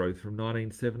 Income growth from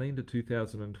 1917 to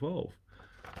 2012.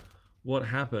 What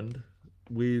happened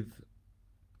with,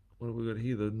 what have we got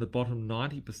here? The bottom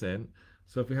 90%.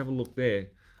 So if we have a look there,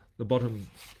 the bottom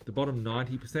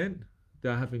 90%,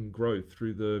 they're having growth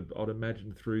through I'd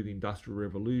imagine through the Industrial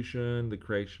Revolution, the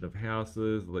creation of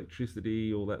houses,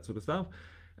 electricity, all that sort of stuff.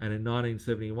 And in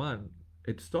 1971,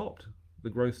 it stopped. The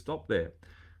growth stopped there.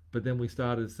 But then we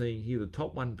started seeing here the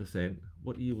top 1%.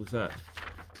 What year was that?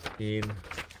 In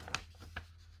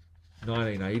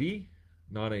 1980,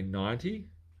 1990,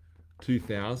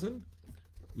 2000,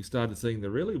 we started seeing the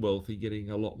really wealthy getting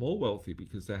a lot more wealthy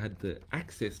because they had the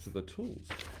access to the tools.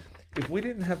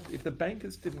 If the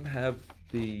bankers didn't have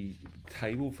the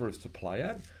table for us to play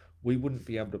at, we wouldn't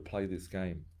be able to play this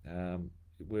game.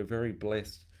 We're very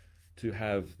blessed to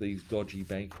have these dodgy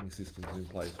banking systems in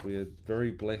place. We're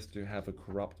very blessed to have a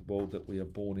corrupt world that we are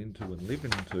born into and live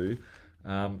into,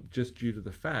 just due to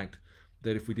the fact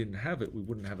that if we didn't have it, we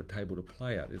wouldn't have a table to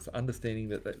play at. It's understanding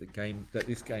that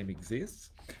this game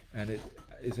exists, and it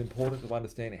is important to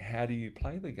understand how do you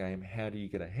play the game, how do you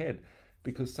get ahead,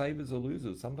 because savers are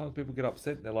losers. Sometimes people get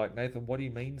upset and they're like, Nathan, what do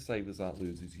you mean savers aren't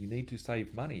losers? You need to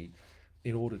save money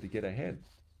in order to get ahead.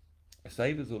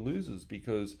 Savers are losers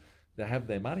because they have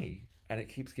their money and it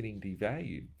keeps getting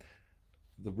devalued.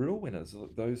 The real winners are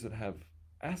those that have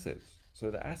assets. So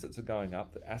the assets are going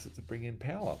up, the assets are bringing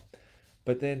power.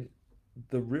 But then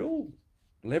the real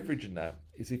leverage in that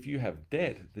is if you have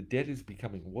debt, the debt is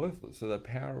becoming worthless. So the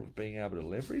power of being able to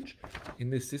leverage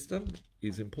in this system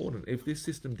is important. If this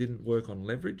system didn't work on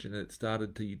leverage and it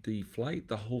started to deflate,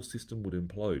 the whole system would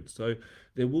implode. So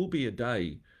there will be a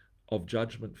day of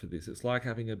judgment for this. It's like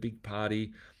having a big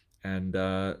party and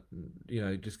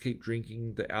just keep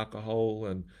drinking the alcohol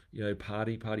and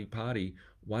party.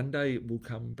 One day it will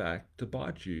come back to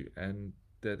bite you, and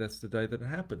that's the day that it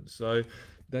happens. So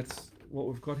that's what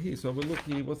we've got here. So we'll look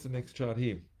here. What's the next chart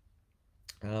here?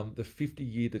 The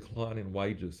 50-year decline in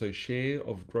wages. So share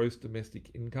of gross domestic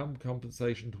income,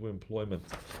 compensation to employment.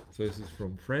 So this is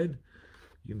from Fred.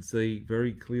 You can see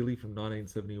very clearly from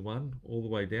 1971 all the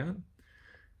way down.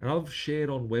 And I've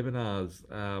shared on webinars,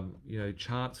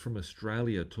 charts from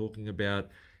Australia talking about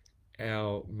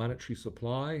our monetary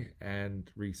supply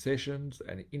and recessions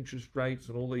and interest rates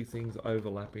and all these things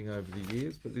overlapping over the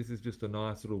years. But this is just a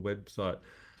nice little website.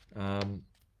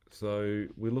 So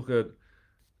we look at,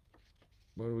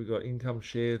 what do we got? Income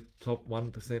share, top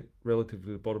 1% relative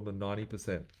to the bottom of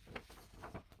 90%.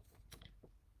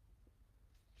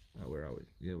 Oh, where are we?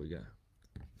 Here we go.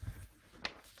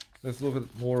 Let's look at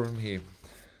more of them here.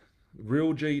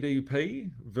 Real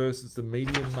GDP versus the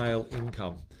median male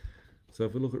income. So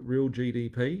if we look at real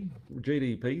GDP,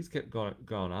 GDP's kept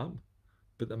going up,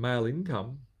 but the male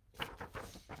income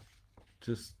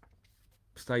just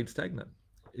stayed stagnant.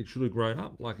 It should have grown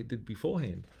up like it did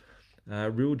beforehand.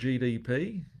 Real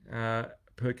GDP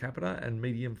per capita and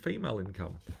median female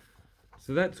income.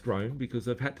 So that's grown because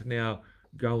they've had to now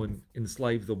go and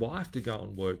enslave the wife to go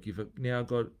and work. You've now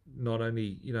got not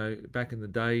only, back in the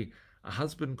day, a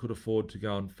husband could afford to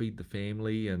go and feed the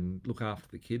family and look after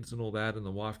the kids and all that, and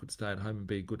the wife could stay at home and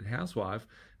be a good housewife.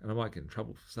 And I might get in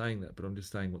trouble for saying that, but I'm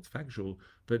just saying what's factual.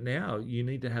 But now you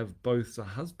need to have both the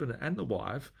husband and the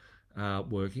wife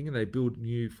working, and they build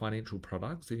new financial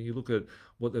products. And you look at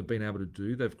what they've been able to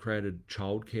do. They've created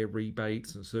childcare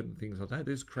rebates and certain things like that.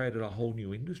 They've created a whole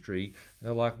new industry. And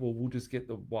they're like, well, we'll just get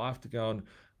the wife to go and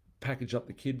package up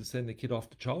the kid and send the kid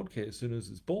off to childcare as soon as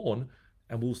it's born,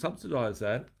 and we'll subsidise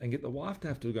that and get the wife to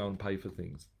have to go and pay for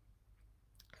things.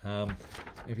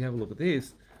 If you have a look at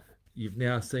this, you've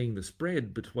now seen the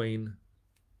spread between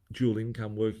dual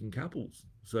income working couples.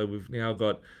 So we've now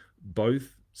got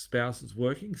both spouses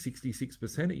working,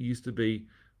 66%. It used to be,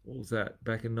 what was that,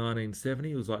 back in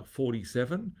 1970, it was like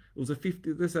 47. It was a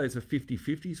 50, let's say it's a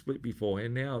 50-50 split before,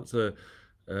 and now it's a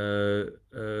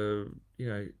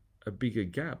bigger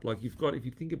gap. Like you've got, if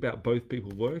you think about both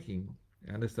people working,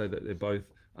 and let's say that they're both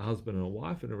a husband and a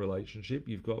wife in a relationship,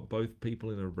 you've got both people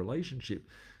in a relationship,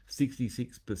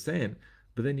 66%.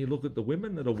 But then you look at the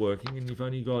women that are working, and you've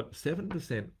only got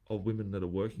 7% of women that are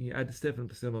working. You add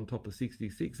 7% on top of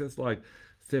 66, that's like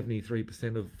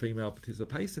 73% of female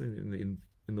participation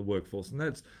in the workforce. And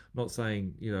that's not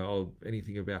saying,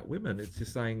 anything about women. It's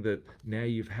just saying that now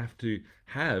you have to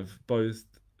have both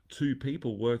two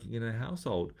people working in a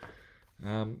household.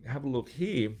 Have a look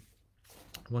here.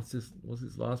 What's this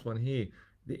last one here?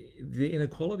 The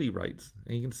inequality rates.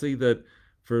 And you can see that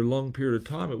for a long period of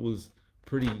time, it was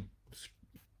pretty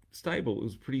stable. It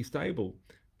was pretty stable.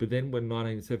 But then when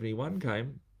 1971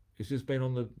 came, it's just been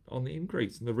on the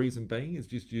increase. And the reason being is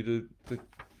just due to the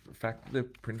fact that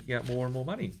they're printing out more and more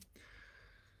money.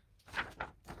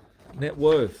 Net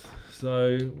worth.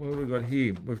 So what have we got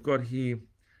here? We've got here,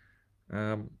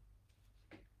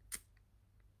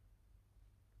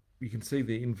 you can see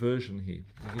the inversion here.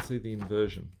 You can see the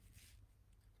inversion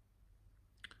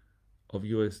of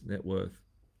US net worth.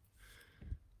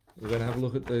 We're going to have a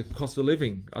look at the cost of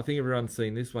living. I think everyone's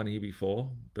seen this one here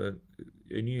before, but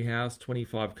a new house,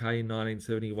 25K in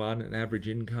 1971, an average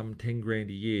income, 10 grand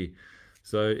a year.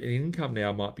 So an income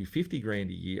now might be 50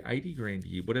 grand a year, 80 grand a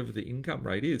year, whatever the income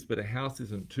rate is, but a house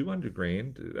isn't 200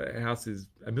 grand. A house is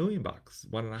 $1 million,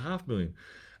 1.5 million.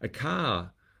 A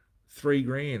car, 3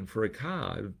 grand for a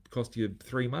car. It cost you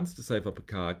 3 months to save up a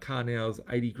car. A car now is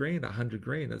 80 grand, 100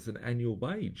 grand. That's an annual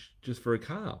wage just for a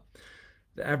car.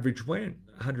 The average rent,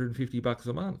 $150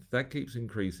 a month. That keeps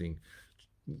increasing.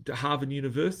 Harvard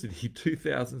University,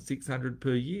 $2,600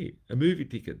 per year. A movie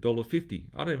ticket, $1.50.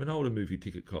 I don't even know what a movie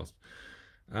ticket costs.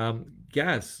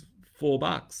 Gas,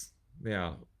 $4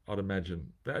 now, I'd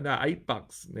imagine. No,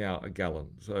 $8 now a gallon.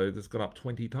 So that's gone up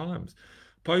 20 times.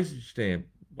 Postage stamp,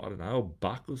 I don't know,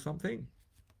 $1 or something.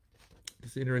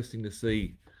 It's interesting to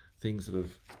see things that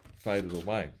have faded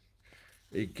away.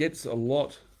 It gets a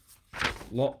lot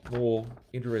more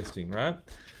interesting, right?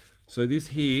 So this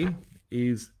here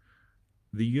is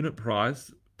the unit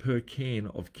price per can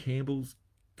of Campbell's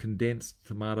condensed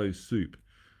tomato soup.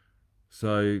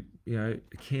 So, a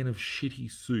can of shitty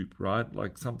soup, right?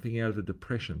 Like something out of the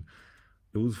Depression.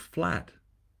 It was flat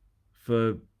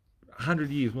for 100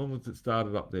 years. When was it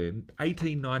started up there?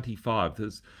 1895.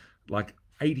 There's like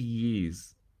 80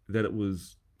 years that it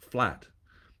was flat.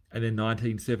 And then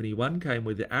 1971 came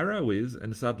where the arrow is,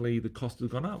 and suddenly the cost has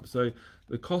gone up. So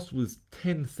the cost was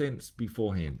 10 cents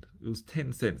beforehand. It was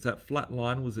 10 cents. That flat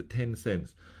line was at 10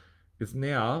 cents. It's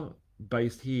now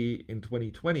based here in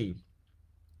 2020.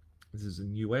 This is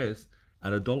in US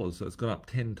at $1. So it's gone up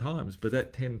 10 times. But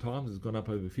that 10 times has gone up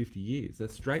over 50 years.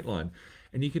 That's straight line.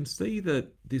 And you can see that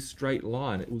this straight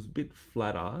line, it was a bit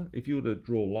flatter if you were to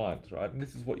draw lines, right? And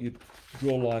this is what you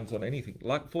draw lines on anything.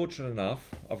 Like, fortunate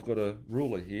enough, I've got a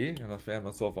ruler here and I found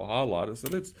myself a highlighter. So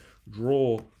let's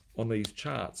draw on these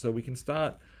charts so we can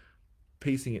start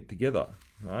piecing it together,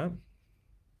 right?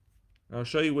 And I'll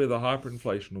show you where the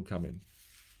hyperinflation will come in.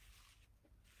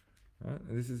 Right?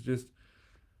 And this is just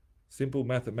simple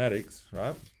mathematics,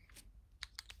 right?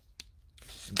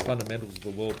 Some fundamentals of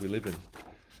the world we live in.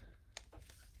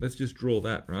 Let's just draw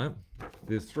that, right?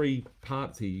 There's three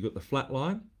parts here. You've got the flat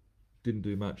line, didn't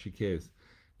do much, who cares?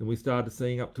 Then we started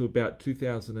seeing up to about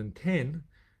 2010,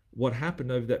 what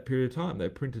happened over that period of time. They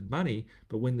printed money,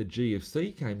 but when the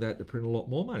GFC came, they had to print a lot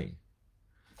more money.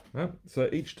 Right? So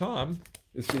each time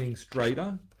it's getting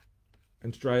straighter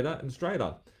and straighter and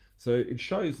straighter. So it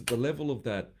shows that the level of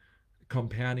that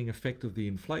compounding effect of the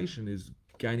inflation is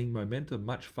gaining momentum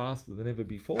much faster than ever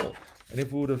before. And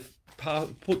if we would have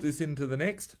put this into the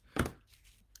next,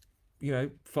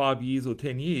 5 years or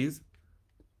 10 years,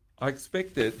 I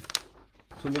expect it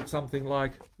to look something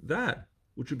like that,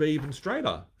 which would be even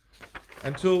straighter,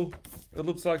 until it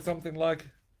looks like something like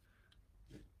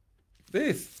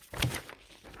this,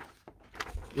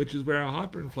 which is where our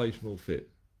hyperinflation will fit,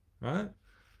 right?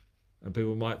 And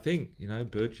people might think,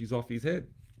 Birch is off his head,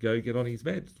 go get on his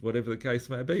meds, whatever the case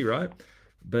may be, right?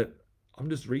 But I'm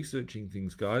just researching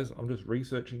things, guys. I'm just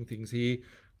researching things here.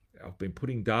 I've been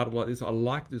putting data like this. I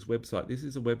like this website. This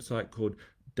is a website called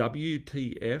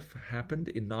WTF Happened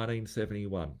in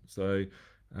 1971. So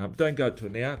don't go to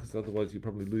it now, because otherwise you'll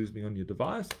probably lose me on your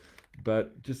device,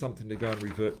 but just something to go and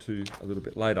revert to a little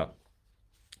bit later.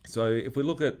 So if we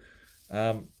look at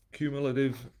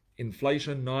cumulative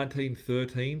inflation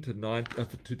 1913 to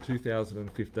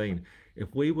 2015,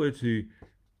 if we were to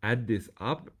add this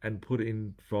up and put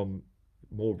in from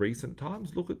more recent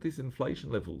times, look at this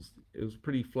inflation levels. It was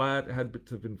pretty flat, it had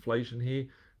bits of inflation here,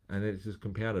 and then it's just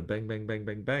compounded, bang, bang, bang,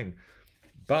 bang, bang.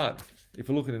 But if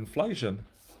we look at inflation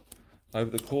over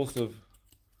the course of,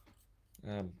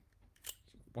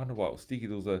 wonder why it was sticky,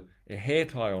 there was a hair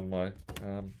tie on my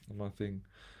thing.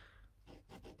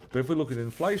 But if we look at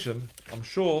inflation, I'm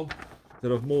sure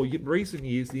that of more recent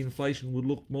years, the inflation would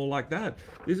look more like that.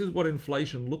 This is what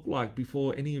inflation looked like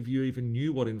before any of you even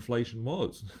knew what inflation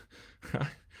was.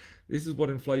 This is what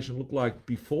inflation looked like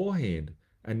beforehand.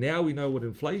 And now we know what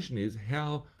inflation is.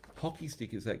 How hockey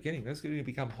stick is that getting? That's going to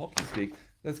become hockey stick.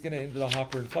 That's going to end in a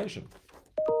hyperinflation.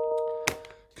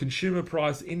 Consumer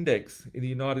Price Index in the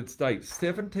United States,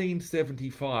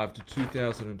 1775 to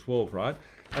 2012, right?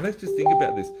 And let's just think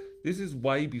about this. This is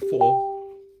way before.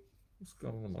 What's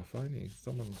going on my phone here?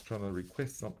 Someone's trying to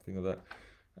request something of that.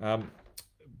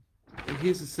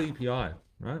 Here's the CPI,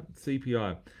 right?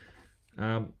 CPI.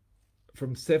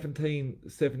 From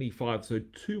 1775, so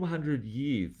 200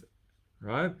 years,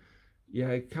 right?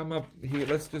 Yeah, come up here.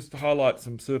 Let's just highlight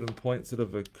some certain points that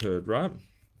have occurred, right?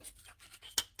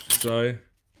 So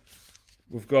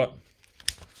we've got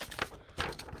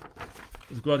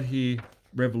here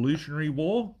Revolutionary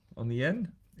War on the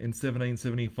end in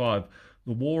 1775,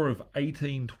 the War of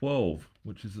 1812,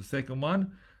 which is the second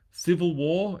one, Civil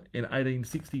War in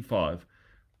 1865.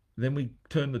 Then we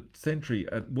turn the century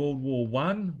at World War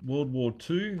I, World War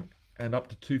II, and up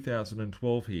to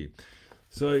 2012 here.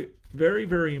 So very,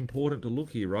 very important to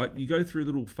look here, right? You go through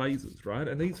little phases, right?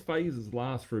 And these phases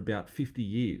last for about 50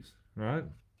 years, right?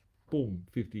 Boom,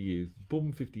 50 years,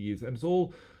 boom, 50 years. And it's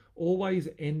all always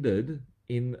ended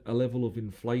in a level of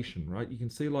inflation, right? You can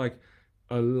see like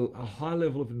a high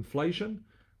level of inflation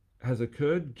has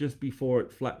occurred just before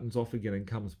it flattens off again and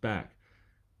comes back.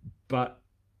 But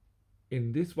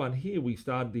in this one here, we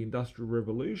started the Industrial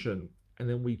Revolution, and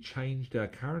then we changed our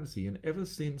currency. And ever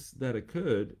since that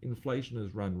occurred, inflation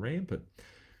has run rampant.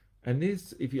 And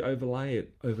this, if you overlay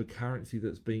it over currency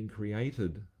that's been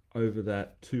created over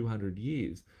that 200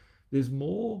 years, there's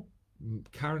more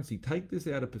currency. Take this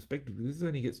out of perspective. This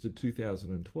only gets to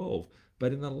 2012.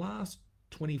 But in the last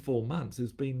 24 months,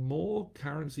 there's been more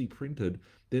currency printed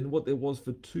than what there was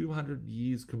for 200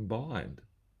 years combined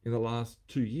in the last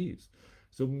 2 years.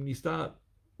 So when you start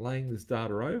laying this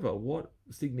data over, what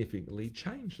significantly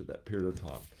changed at that period of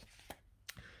time?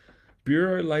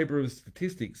 Bureau Labor of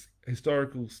Statistics,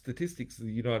 historical statistics of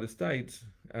the United States,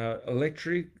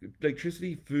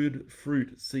 electricity, food,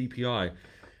 fruit, CPI.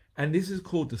 And this is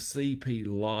called the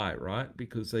CPI, right?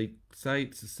 Because they say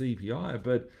it's a CPI,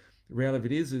 but the reality of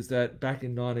it is that back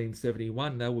in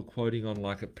 1971, they were quoting on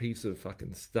like a piece of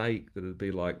fucking steak that would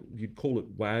be like, you'd call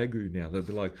it Wagyu now. They'd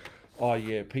be like, oh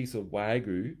yeah, a piece of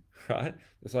Wagyu, right?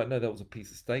 It's like, no, that was a piece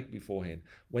of steak beforehand.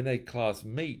 When they class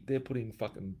meat, they're putting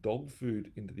fucking dog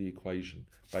food into the equation,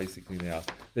 basically now.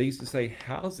 They used to say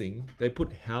housing, they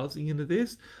put housing into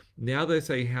this. Now they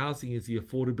say housing is the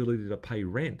affordability to pay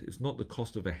rent. It's not the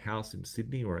cost of a house in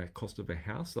Sydney or a cost of a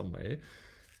house somewhere.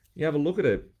 You have a look at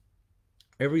it.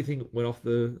 everything went off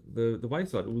the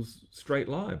wayside. It was straight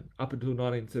line up until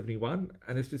 1971,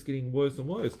 and it's just getting worse and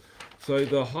worse. So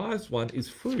the highest one is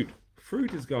fruit.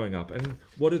 Fruit is going up. And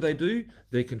what do?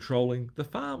 They're controlling the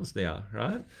farms now,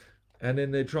 right? And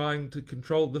then they're trying to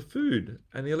control the food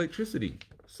and the electricity.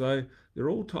 So they're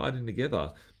all tied in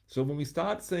together. So when we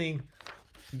start seeing,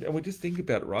 and we just think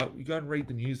about it, right? You go and read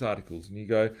the news articles and you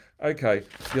go, okay,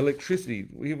 the electricity,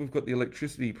 we've got the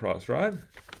electricity price, right?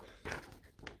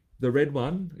 The red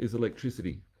one is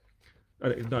electricity.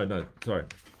 No, sorry.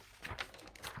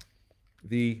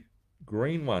 The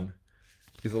green one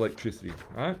is electricity,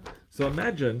 right? So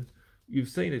imagine, you've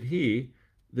seen it here,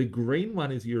 the green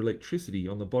one is your electricity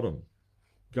on the bottom,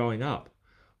 going up.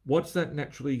 What's that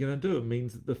naturally going to do? It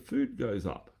means that the food goes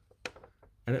up,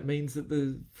 and it means that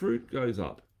the fruit goes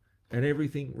up, and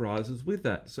everything rises with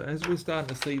that. So as we're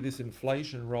starting to see this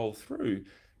inflation roll through,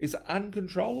 it's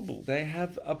uncontrollable. They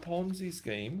have a Ponzi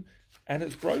scheme, and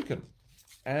it's broken,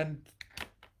 and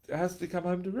it has to come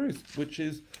home to roost, which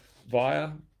is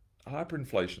via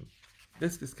hyperinflation.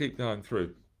 Let's just keep going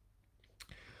through.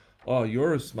 Oh,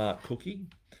 you're a smart cookie.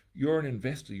 You're an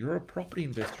investor. You're a property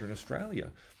investor in Australia.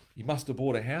 You must have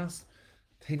bought a house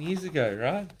 10 years ago,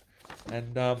 right?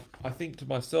 And I think to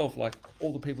myself, like,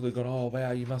 all the people who've gone, oh,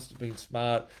 wow, you must have been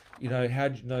smart. You know,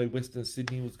 how'd you know Western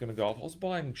Sydney was going to go off? I was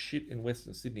buying shit in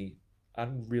Western Sydney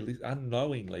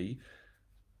unknowingly,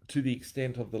 to the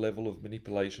extent of the level of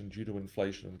manipulation due to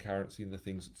inflation and currency and the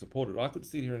things that support it. I could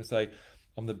sit here and say,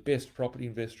 I'm the best property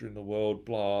investor in the world,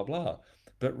 blah, blah.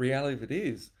 But reality of it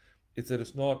is, it's that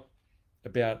it's not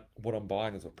about what I'm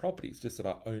buying as a property. It's just that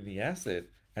I own the asset,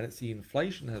 and it's the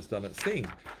inflation has done its thing.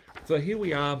 So here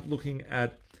we are looking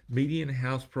at median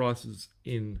house prices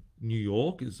in New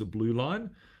York is the blue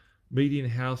line. Median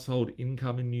household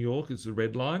income in New York is the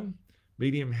red line.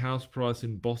 Median house price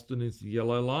in Boston is the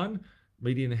yellow line.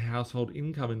 Median household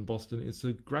income in Boston is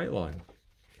the grey line.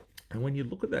 And when you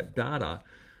look at that data,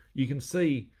 you can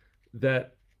see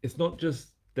that it's not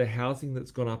just the housing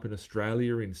that's gone up in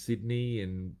Australia, in Sydney,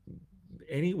 and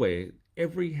anywhere.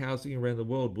 Every housing around the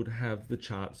world would have the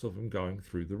charts of them going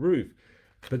through the roof.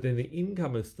 But then the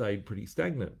income has stayed pretty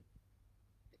stagnant.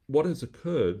 What has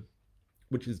occurred,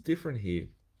 which is different here,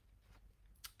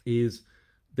 is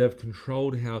they've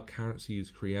controlled how currency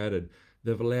is created.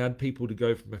 They've allowed people to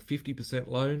go from a 50%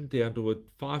 loan down to a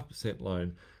 5%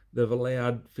 loan. They've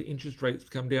allowed for interest rates to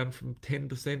come down from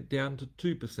 10% down to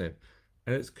 2%.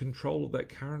 And it's control of that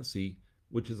currency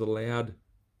which has allowed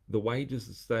the wages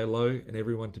to stay low and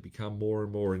everyone to become more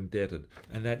and more indebted.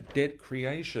 And that debt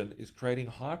creation is creating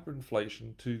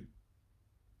hyperinflation to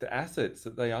the assets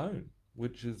that they own,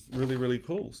 which is really, really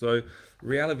cool. So the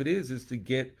reality of it is to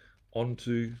get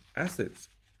onto assets.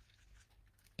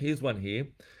 Here's one here.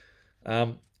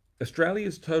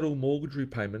 Australia's total mortgage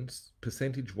repayments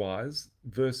percentage-wise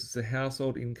versus the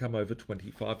household income over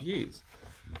 25 years.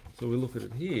 So we look at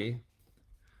it here.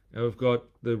 Now we've got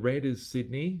the red is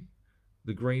Sydney,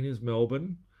 the green is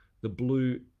Melbourne, the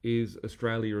blue is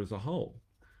Australia as a whole.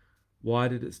 Why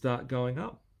did it start going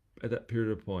up at that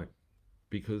period of point?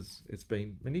 Because it's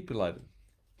been manipulated.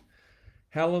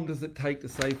 How long does it take to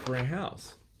save for a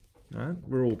house? Right?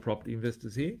 We're all property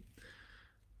investors here.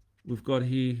 We've got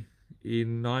here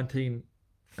in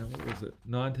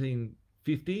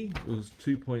 1950, it was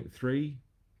 2.3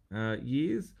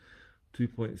 years,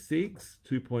 2.6,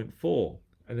 2.4.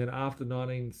 And then after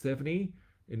 1970,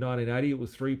 in 1980, it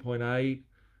was 3.8,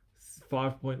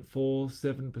 5.4,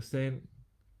 7%.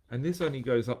 And this only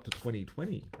goes up to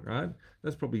 2020, right?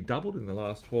 That's probably doubled in the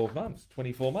last 12 months,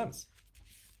 24 months.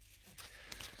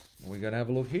 We're going to have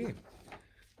a look here.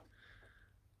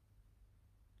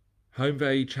 Home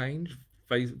value change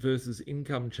versus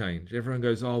income change. Everyone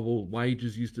goes, oh, well,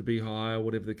 wages used to be higher,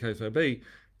 whatever the case may be.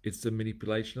 It's the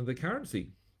manipulation of the currency.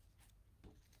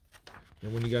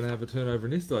 And when you're going to have a turnover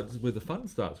in this side, this is where the fun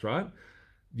starts, right?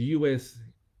 The US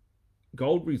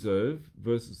gold reserve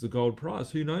versus the gold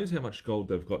price. Who knows how much gold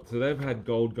they've got? So they've had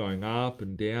gold going up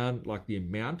and down, like the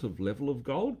amount of level of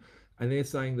gold. And they're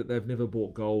saying that they've never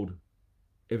bought gold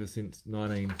ever since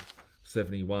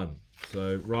 1971.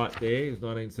 So right there is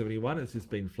 1971. It's just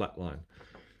been flatline.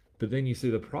 But then you see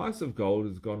the price of gold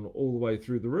has gone all the way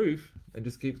through the roof and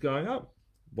just keeps going up.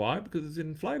 Why? Because it's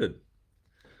inflated.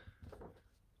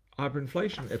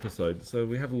 Hyperinflation episode. So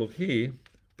we have a look here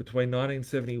between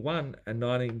 1971 and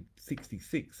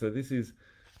 1966. So this is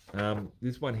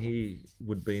this one here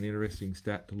would be an interesting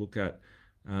stat to look at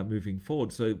moving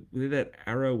forward. So where that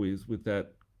arrow is with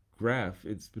that graph,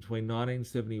 it's between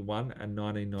 1971 and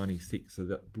 1996. So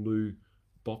that blue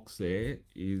box there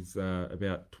is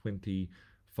about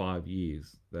 25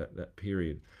 years, that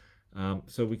period.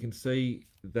 So we can see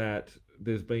that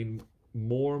there's been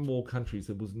more and more countries.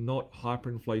 There was not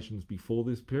hyperinflations before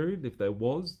this period. If there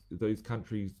was, those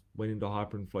countries went into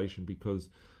hyperinflation because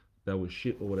they were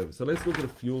shit or whatever. So let's look at a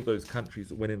few of those countries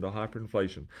that went into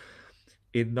hyperinflation.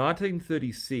 In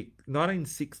 1916 to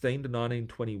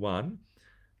 1921,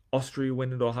 Austria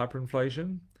went into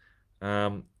hyperinflation.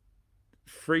 Um,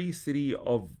 Free city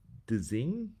of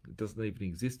Dzing, it doesn't even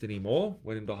exist anymore,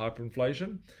 went into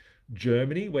hyperinflation.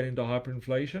 Germany went into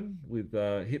hyperinflation with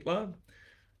Hitler.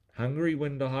 Hungary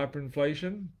went into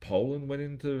hyperinflation. Poland went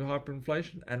into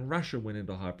hyperinflation. And Russia went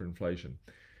into hyperinflation.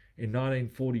 In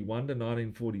 1941 to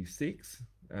 1946,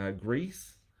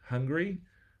 Greece, Hungary,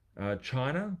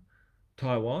 China,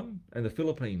 Taiwan, and the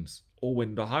Philippines all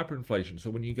went into hyperinflation. So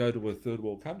when you go to a third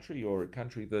world country or a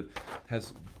country that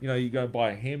has, you go and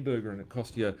buy a hamburger and it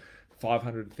costs you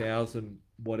 500,000,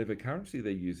 whatever currency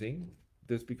they're using,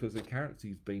 that's because the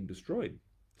currency's been destroyed.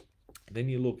 Then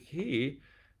you look here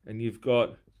and you've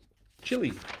got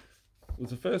Chile was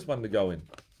the first one to go in,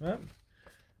 right?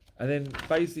 And then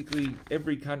basically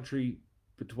every country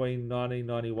between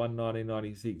 1991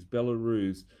 1996,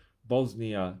 Belarus,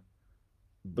 Bosnia,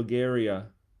 Bulgaria,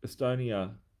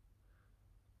 Estonia,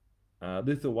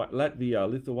 Latvia,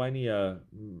 Lithuania,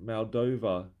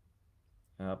 Moldova,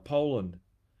 Poland,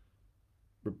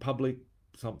 Republic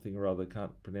something or other,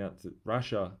 can't pronounce it,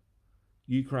 Russia,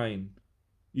 Ukraine,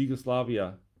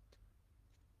 Yugoslavia,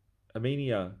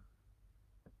 Armenia,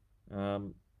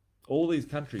 all these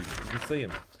countries, you can see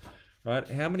them, right?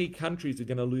 How many countries are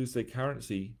going to lose their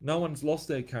currency? No one's lost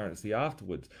their currency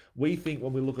afterwards. We think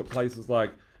when we look at places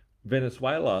like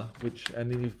Venezuela,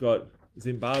 and then you've got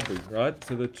Zimbabwe, right?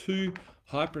 So the two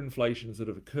hyperinflations that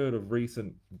have occurred of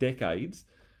recent decades,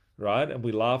 right? And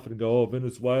we laugh and go, oh,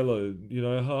 Venezuela,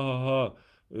 ha ha ha.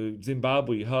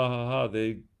 Zimbabwe, ha ha ha.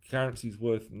 Their currency's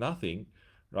worth nothing,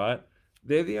 right?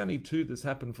 They're the only two that's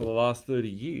happened for the last 30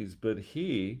 years. But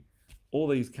here, all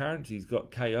these currencies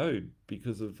got KO'd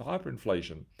because of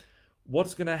hyperinflation.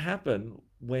 What's going to happen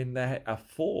when they are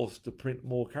forced to print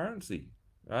more currency?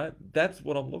 Right? That's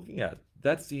what I'm looking at.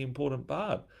 That's the important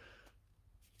part.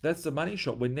 That's the money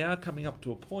shot. We're now coming up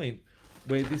to a point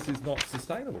where this is not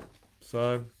sustainable.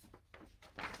 So,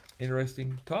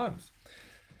 interesting times.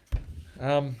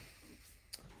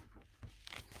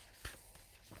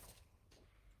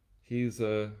 Here's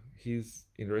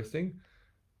interesting.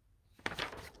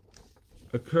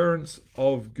 Occurrence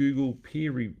of Google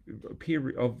peer review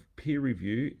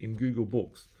in Google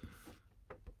Books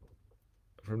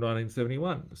from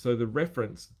 1971. So the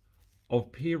reference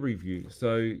of peer review,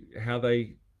 so how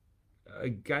they are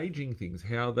gauging things,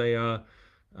 how they are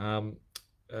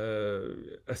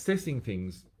assessing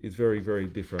things is very, very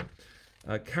different.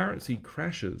 Currency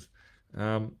crashes.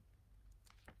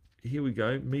 Here we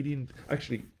go.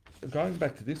 Actually, going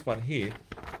back to this one here,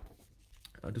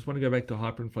 I just want to go back to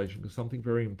hyperinflation because something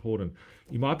very important.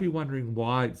 You might be wondering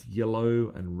why it's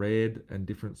yellow and red and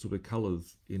different sort of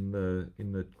colors in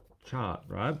the chart,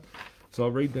 right? So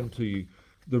I'll read them to you.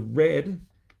 The red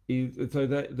is, so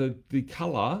the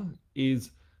color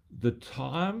is the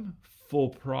time for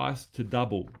price to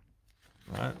double,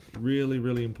 right? Really,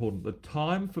 really important. The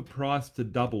time for price to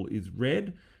double is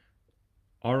red,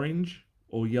 orange,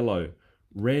 or yellow.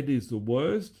 Red is the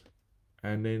worst,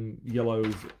 and then yellow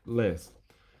is less.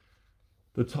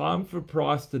 The time for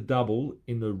price to double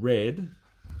in the red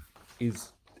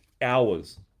is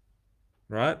hours,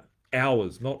 right?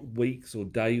 Hours, not weeks or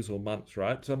days or months,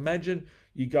 right? So imagine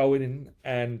you go in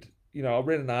and, I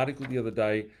read an article the other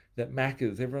day that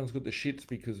Macca's, everyone's got the shits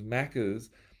because Macca's,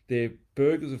 their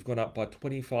burgers have gone up by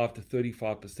 25 to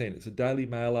 35%. It's a Daily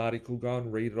Mail article. Go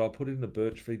and read it. I put it in the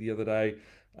Birch feed the other day.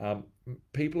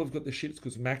 People have got the shits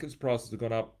because Macca's prices have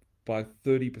gone up by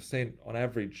 30% on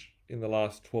average in the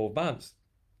last 12 months.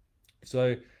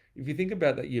 So if you think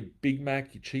about that, your Big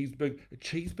Mac, your cheeseburger, a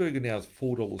cheeseburger now is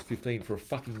 $4.15 for a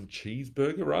fucking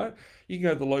cheeseburger, right? You can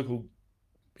go to the local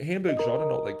hamburger shop. I don't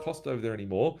know what they cost over there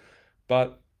anymore,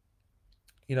 but,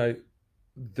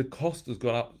 the cost has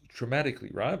gone up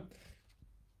dramatically, right?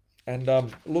 And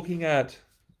looking at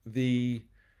the,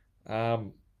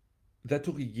 that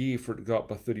took a year for it to go up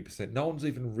by 30%. No one's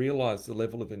even realized the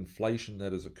level of inflation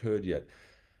that has occurred yet.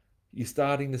 You're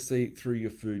starting to see it through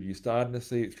your food. You're starting to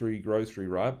see it through your grocery,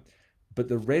 right? But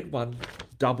the red one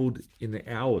doubled in the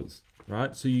hours,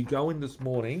 right? So you go in this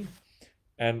morning,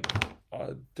 and I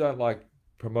don't like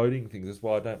promoting things. That's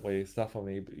why I don't wear stuff on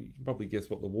me. But you can probably guess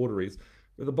what the water is.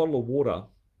 With a bottle of water,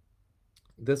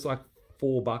 that's like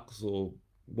 $4 or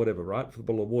whatever, right? For the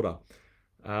bottle of water.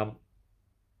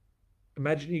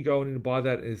 Imagine you go in and buy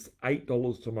that, and it's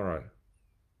 $8 tomorrow.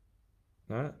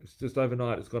 Right? It's just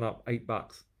overnight. It's gone up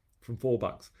 $8 from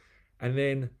 $4, and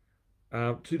then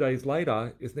 2 days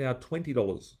later, it's now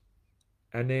 $20,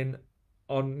 and then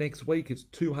on next week, it's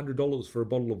 $200 for a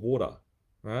bottle of water.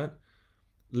 Right?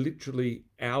 Literally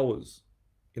hours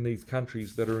in these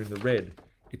countries that are in the red,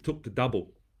 it took to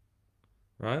double.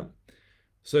 Right?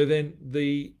 So then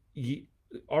the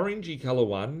orangey color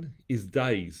one is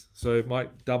days. So it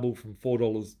might double from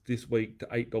 $4 this week to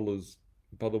 $8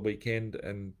 by the weekend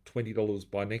and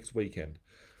 $20 by next weekend.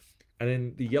 And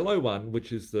then the yellow one,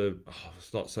 which is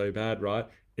it's not so bad, right?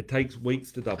 It takes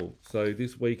weeks to double. So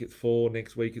this week it's 4,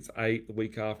 next week it's 8, the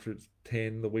week after it's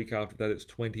 10, the week after that it's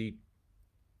 20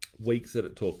 weeks that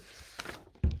it took.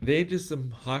 They're just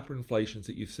some hyperinflations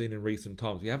that you've seen in recent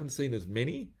times. We haven't seen as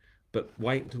many, but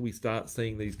wait until we start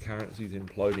seeing these currencies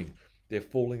imploding. They're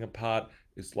falling apart.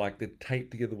 It's like they're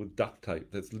taped together with duct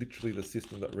tape. That's literally the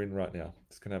system that we're in right now.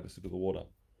 Just gonna have a sip of the water.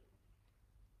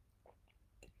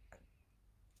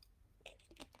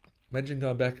 Imagine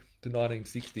going back to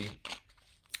 1960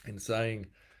 and saying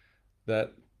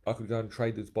that I could go and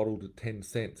trade this bottle to 10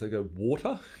 cents. They go,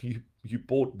 water? You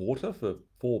bought water for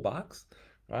 $4,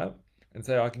 right? And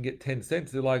say I can get 10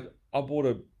 cents. They're like, I bought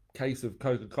a case of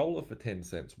Coca-Cola for 10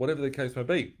 cents, whatever the case may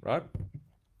be, right?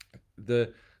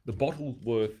 The bottle's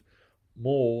worth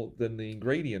more than the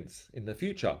ingredients in the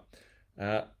future.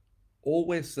 All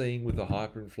we're seeing with the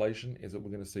hyperinflation is that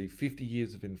we're going to see 50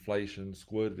 years of inflation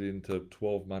squirted into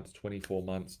 12 months, 24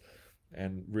 months,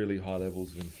 and really high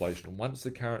levels of inflation. Once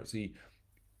the currency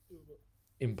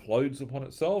implodes upon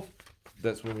itself,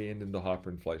 that's when we end into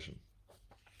hyperinflation.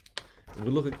 If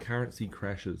we look at currency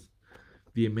crashes,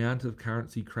 the amount of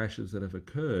currency crashes that have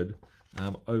occurred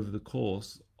over the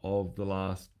course of the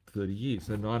last 30 years.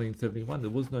 So 1971, there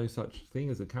was no such thing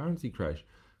as a currency crash.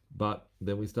 But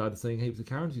then we started seeing heaps of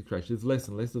currency crashes. There's less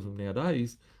and less of them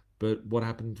nowadays. But what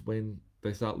happens when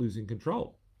they start losing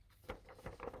control?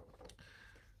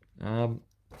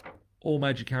 All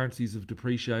major currencies have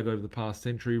depreciated over the past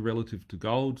century relative to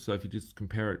gold. So if you just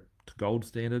compare it to gold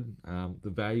standard, the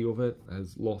value of it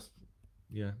has lost.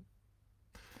 Yeah,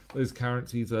 those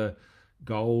currencies are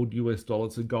gold, US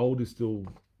dollars. So gold is still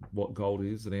what gold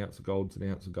is. An ounce of gold is an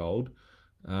ounce of gold.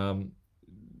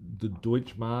 The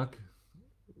Deutschmark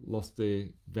lost their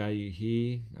value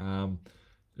here.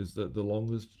 Is the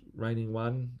longest reigning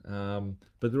one,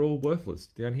 but they're all worthless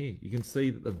down here. You can see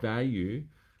that the value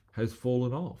has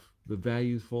fallen off. The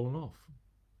value's fallen off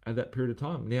at that period of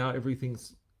time. Now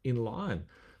everything's in line.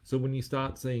 So when you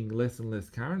start seeing less and less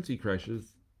currency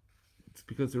crashes, it's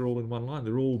because they're all in one line.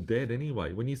 They're all dead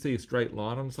anyway. When you see a straight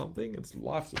line on something, it's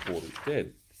life support. It's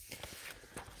dead.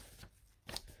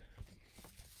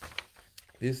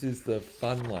 This is the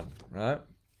fun one, right?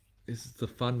 This is the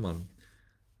fun one.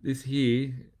 This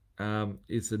here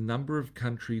is the number of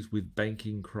countries with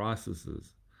banking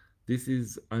crises. This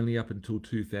is only up until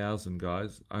 2000,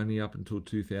 guys. Only up until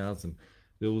 2000.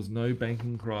 There was no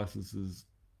banking crises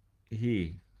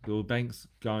here. There were banks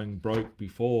going broke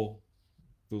before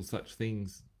there was such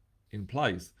things in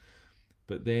place.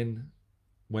 But then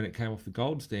when it came off the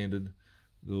gold standard,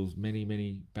 there was many,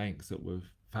 many banks that were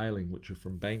failing, which are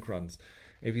from bank runs.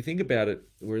 If you think about it,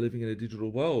 we're living in a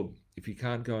digital world. If you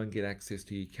can't go and get access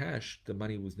to your cash, the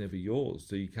money was never yours.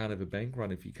 So you can't have a bank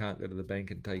run if you can't go to the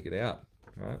bank and take it out,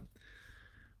 right?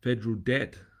 Federal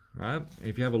debt, right?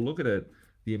 If you have a look at it,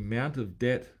 the amount of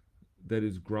debt that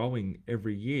is growing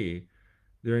every year,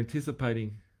 they're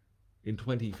anticipating in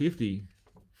 2050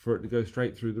 for it to go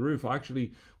straight through the roof.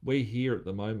 Actually, we're here at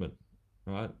the moment,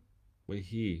 right? We're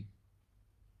here.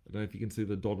 I don't know if you can see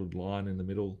the dotted line in the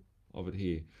middle of it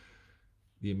here.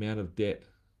 The amount of debt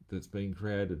that's being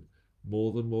created,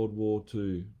 more than World War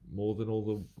II, more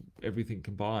than everything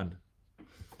combined.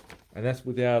 And that's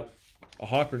without a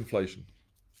hyperinflation.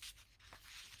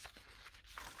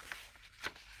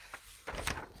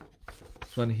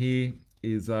 This one here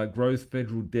is gross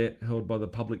federal debt held by the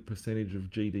public percentage of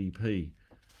GDP.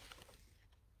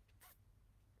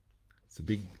 It's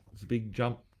a big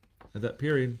jump at that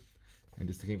period, and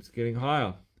just keeps getting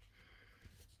higher.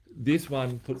 This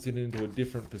one puts it into a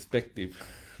different perspective,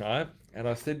 right? And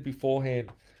I said beforehand,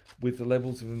 with the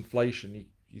levels of inflation,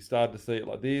 you started to see it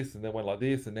like this, and then went like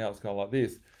this, and now it's going like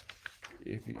this.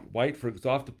 If you wait for it, because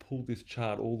I have to pull this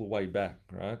chart all the way back,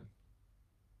 right?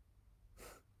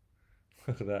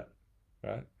 Look at that,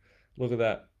 right? Look at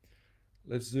that.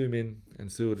 Let's zoom in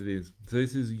and see what it is. So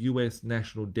this is US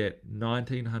national debt,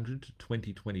 1900 to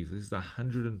 2020. So this is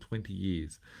 120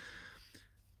 years.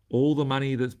 All the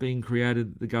money that's being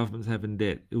created, the governments have in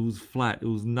debt. It was flat. It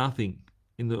was nothing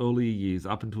in the earlier years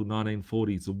up until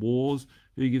 1940s. The wars,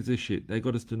 Who gives a shit? They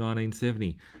got us to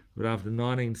 1970. But after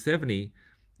 1970,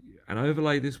 and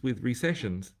overlay this with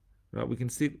recessions, right? We can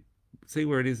see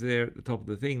where it is there at the top of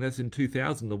the thing. That's in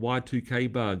 2000, the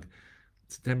Y2K bug,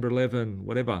 September 11,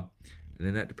 whatever. And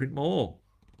then they had to print more.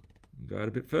 Go out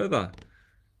a bit further.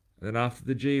 And then after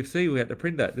the GFC, we had to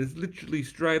print that. It's literally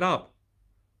straight up.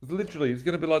 It's going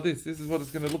to be like this. This is what it's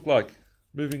going to look like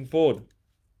moving forward.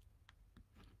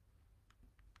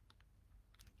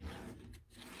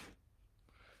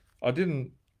 I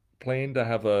didn't plan to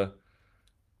have a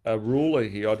ruler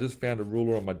here. I just found a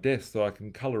ruler on my desk so I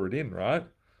can color it in, right?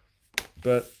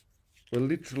 But we're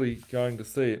literally going to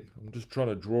see it. I'm just trying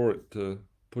to draw it to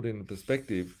put in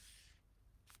perspective.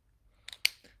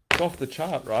 It's off the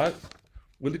chart, right?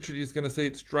 We're literally just going to see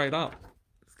it straight up.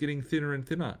 It's getting thinner and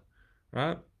thinner,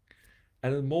 right?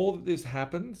 And the more that this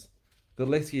happens, the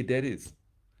less your debt is,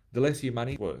 the less your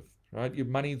money's worth, right? Your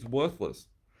money's worthless.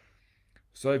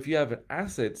 So if you have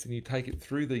assets and you take it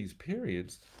through these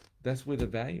periods, that's where the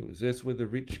value is. That's where the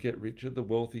rich get richer, the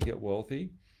wealthy get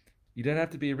wealthy. You don't have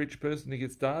to be a rich person to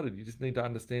get started. You just need to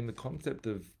understand the concept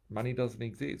of money doesn't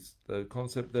exist, the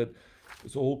concept that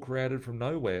it's all created from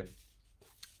nowhere.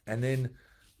 And then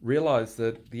realize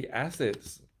that the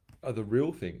assets are the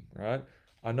real thing, right?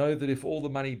 I know that if all the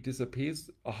money disappears,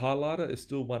 a highlighter is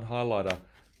still one highlighter.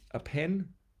 A pen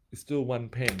is still one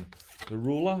pen. The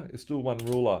ruler is still one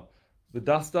ruler. The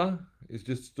duster is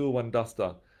just still one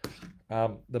duster.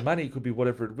 The money could be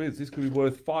whatever it is. This could be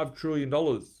worth $5 trillion,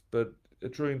 but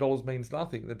 $1 trillion means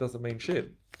nothing. That doesn't mean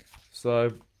shit.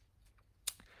 So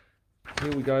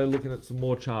here we go, looking at some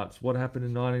more charts. What happened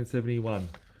in 1971?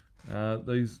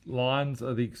 These lines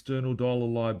are the external dollar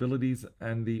liabilities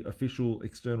and the official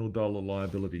external dollar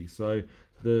liability. So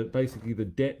basically the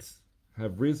debts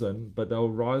have risen, but they were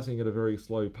rising at a very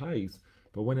slow pace.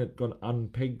 But when it got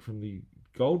unpegged from the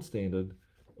gold standard,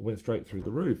 it went straight through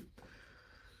the roof.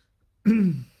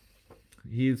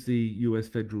 Here's the US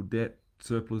federal debt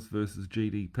surplus versus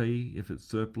GDP. If it's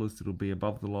surplus, it'll be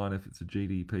above the line. If it's a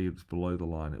GDP, it's below the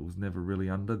line. It was never really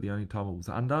under. The only time it was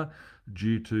under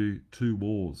due to 2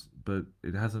 wars, but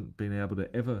it hasn't been able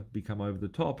to ever become over the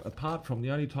top, apart from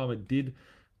the only time it did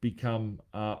become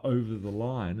over the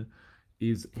line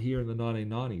is here in the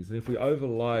 1990s. And if we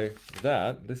overlay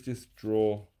that, let's just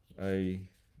draw a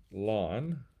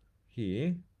line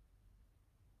here.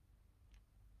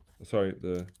 Sorry,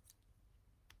 the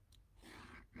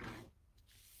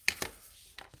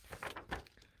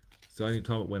only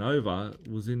time it went over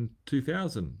was in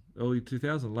 2000, early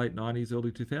 2000, late 90s,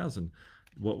 early 2000.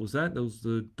 What was that? That was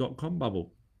the dot-com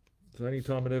bubble. It's the only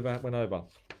time it ever went over.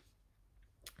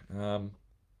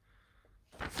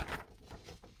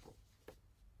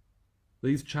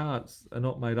 These charts are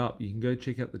not made up. You can go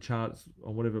check out the charts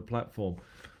on whatever platform.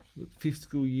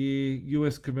 Fiscal year,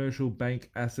 US commercial bank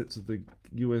assets of the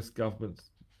US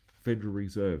government's Federal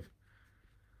Reserve.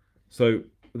 So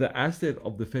the asset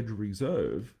of the Federal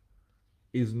Reserve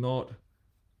is not,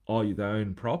 oh, they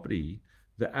own property.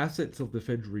 The assets of the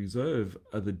Federal Reserve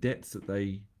are the debts that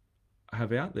they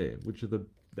have out there, which are the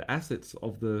assets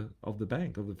of the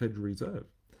bank, of the Federal Reserve.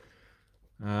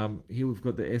 Here we've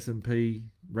got the S&P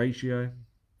ratio.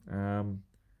 You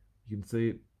can see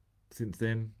it since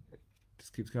then. It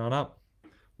just keeps going up.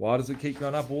 Why does it keep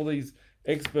going up? All these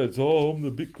experts, oh, I'm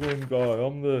the Bitcoin guy.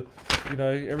 I'm the,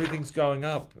 everything's going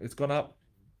up. It's gone up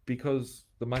because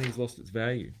the money's lost its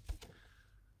value.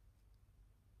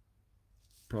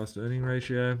 Price to earning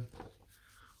ratio.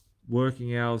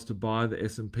 Working hours to buy the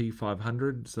S&P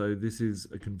 500. So this is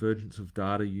a convergence of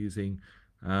data using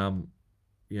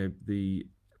the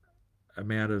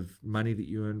amount of money that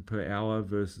you earn per hour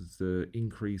versus the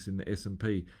increase in the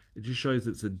S&P. It just shows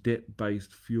it's a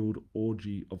debt-based fueled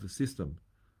orgy of a system.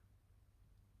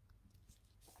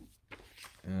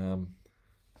 Here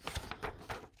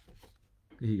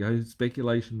you go,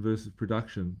 speculation versus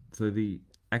production. So the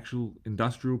actual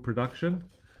industrial production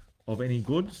of any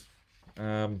goods.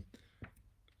 How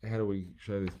do we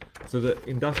show this? So the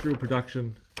industrial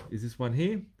production is this one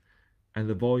here, and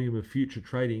the volume of future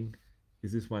trading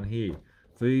is this one here.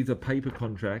 So these are paper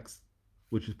contracts,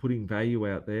 which is putting value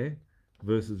out there,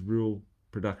 versus real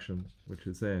production, which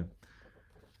is there.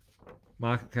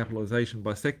 Market capitalization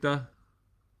by sector.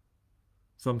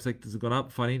 Some sectors have gone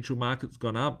up. Financial markets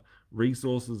gone up.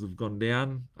 Resources have gone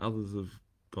down. Others have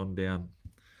gone down.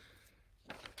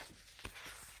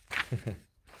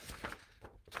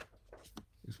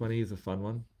 This one here is a fun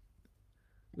one.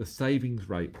 The savings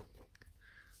rate.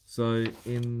 So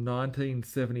in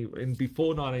 1970, and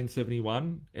before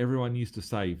 1971, everyone used to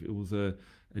save. It was a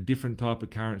different type of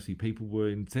currency. People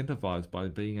were incentivized by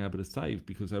being able to save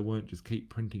because they weren't just keep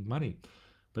printing money.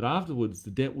 But afterwards,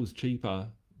 the debt was cheaper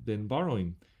than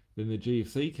borrowing. Then the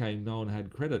GFC came, no one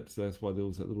had credit, so that's why there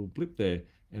was that little blip there.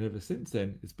 And ever since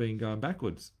then, it's been going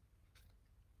backwards.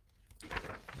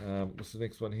 What's the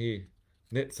next one here?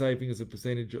 Net saving as a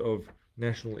percentage of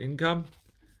national income.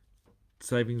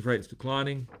 Savings rates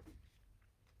declining.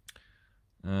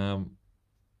 There's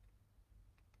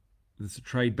a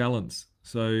trade balance.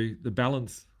 So the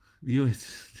balance, the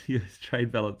US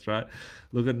trade balance, right?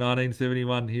 Look at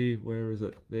 1971 here. Where is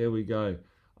it? There we go.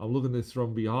 I'm looking at this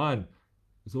from behind.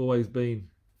 It's always been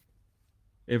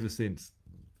ever since.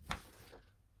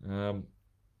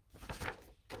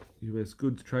 US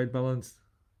goods trade balance.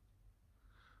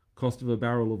 Cost of a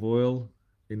barrel of oil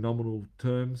in nominal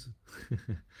terms.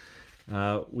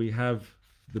 We have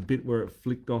the bit where it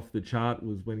flicked off the chart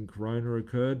was when Corona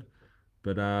occurred.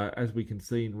 But as we can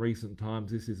see in recent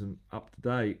times, this isn't up to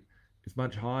date. It's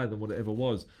much higher than what it ever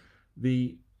was.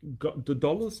 The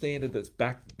dollar standard that's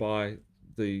backed by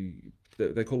they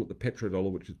call it the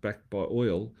petrodollar, which is backed by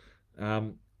oil,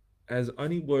 as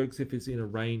only works if it's in a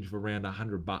range of around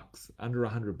 $100, under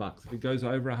 $100. If it goes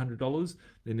over $100,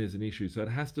 then there's an issue. So it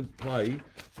has to play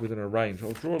within a range.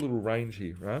 I'll draw a little range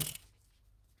here, right?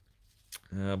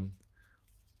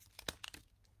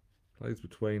 Plays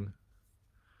between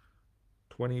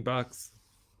 $20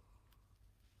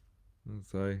 and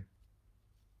say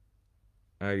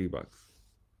 $80.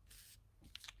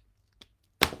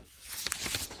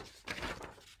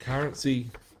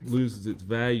 Currency loses its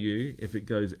value if it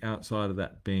goes outside of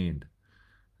that band.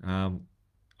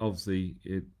 Obviously,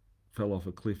 it fell off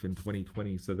a cliff in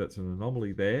 2020, so that's an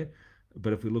anomaly there.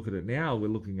 But if we look at it now, we're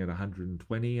looking at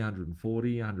 120,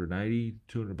 140, 180,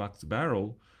 $200 a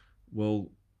barrel.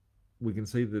 Well, we can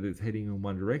see that it's heading in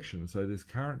one direction. So this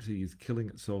currency is killing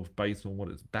itself based on what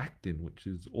it's backed in, which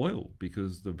is oil,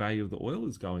 because the value of the oil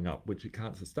is going up, which it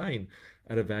can't sustain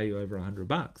at a value over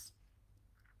 $100.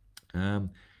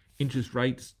 Interest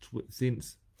rates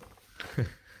since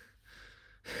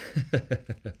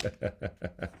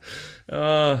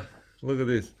oh, look at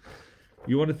this.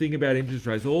 You want to think about interest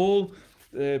rates. All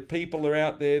the people are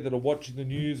out there that are watching the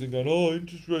news and going, oh,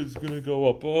 interest rates are going to go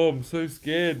up. Oh, I'm so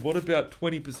scared. What about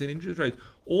 20% interest rates?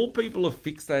 All people are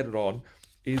fixated on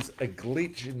is a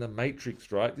glitch in the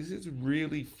matrix, right? This is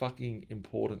really fucking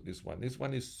important, this one. This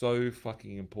one is so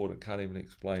fucking important, can't even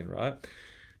explain, right?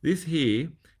 This here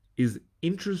is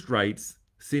interest rates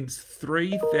since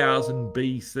 3000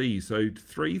 BC, so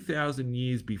 3,000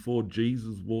 years before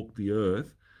Jesus walked the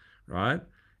earth, right,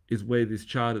 is where this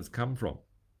chart has come from,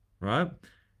 right?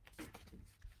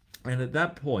 And at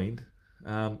that point,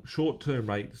 short-term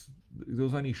rates, there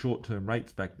was only short-term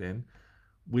rates back then,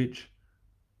 which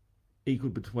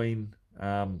equaled between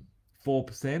 4%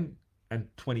 and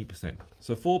 20%.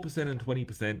 So 4% and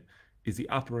 20% is the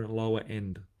upper and lower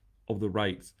end of the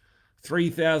rates.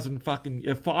 5,000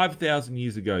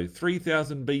 years ago,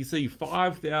 3,000 BC,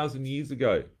 5,000 years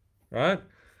ago, right?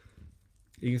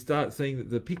 You can start seeing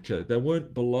the picture. They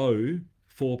weren't below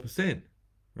 4%,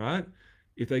 right?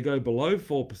 If they go below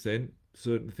 4%,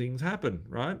 certain things happen,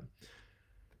 right?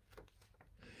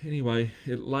 Anyway,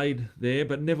 it laid there,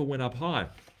 but never went up high.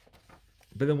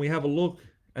 But then we have a look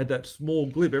at that small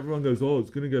blip. Everyone goes, oh,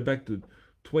 it's going to go back to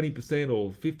 20%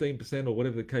 or 15% or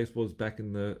whatever the case was back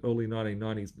in the early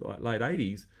 1990s, late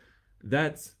 80s.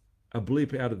 That's a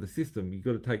blip out of the system. You've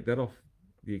got to take that off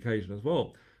the occasion as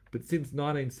well. But since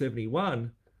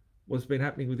 1971, what's been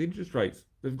happening with interest rates?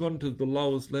 They've gone to the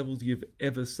lowest levels you've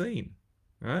ever seen,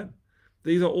 right?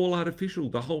 These are all artificial.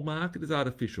 The whole market is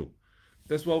artificial.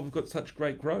 That's why we've got such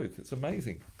great growth. It's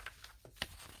amazing.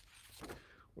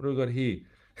 What do we got here?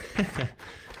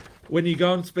 When you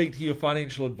go and speak to your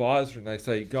financial advisor and they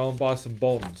say, go and buy some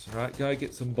bonds, right? Go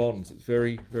get some bonds. It's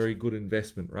very, very good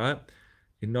investment, right?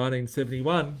 In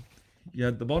 1971, you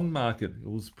had the bond market. It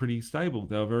was pretty stable.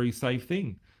 They were a very safe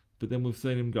thing. But then we've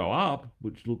seen them go up,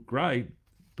 which looked great,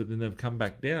 but then they've come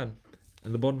back down.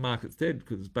 And the bond market's dead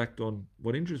because it's backed on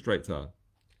what interest rates are.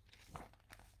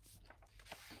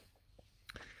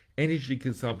 Energy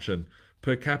consumption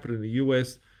per capita in the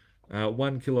US,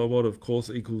 1 kilowatt, of course,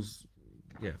 equals,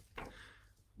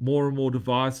 more and more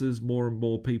devices, more and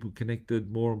more people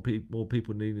connected, more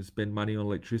people needing to spend money on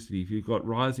electricity. If you've got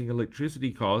rising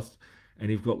electricity costs and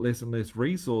you've got less and less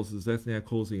resources, that's now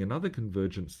causing another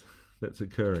convergence that's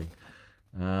occurring.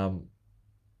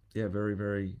 Very,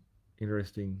 very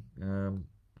interesting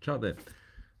chart there.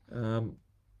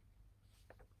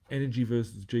 Energy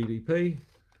versus GDP.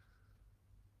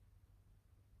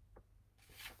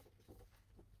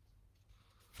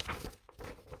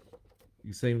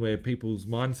 You've seen where people's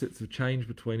mindsets have changed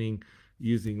between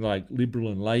using like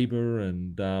Liberal and Labor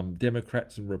and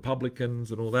Democrats and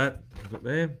Republicans and all that. Look at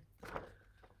there.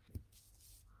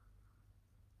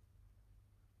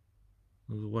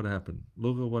 Look at what happened.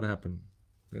 Look at what happened.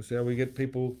 That's how we get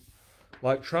people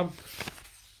like Trump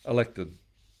elected.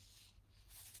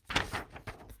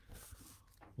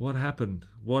 What happened?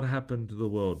 What happened to the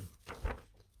world?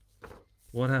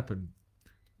 What happened?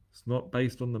 It's not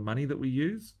based on the money that we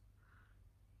use.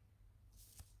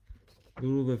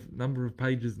 Look at all the number of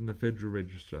pages in the Federal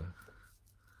Register.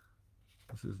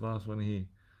 This is the last one here.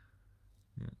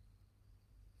 Yeah.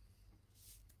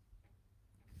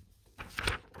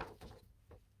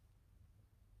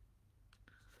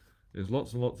 There's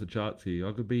lots and lots of charts here.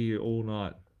 I could be here all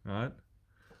night, right?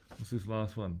 What's this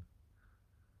last one?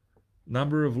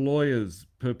 Number of lawyers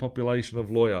per population of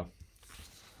lawyer.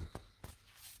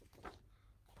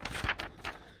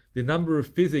 The number of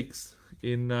physics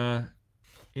in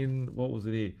what was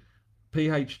it here?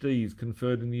 PhDs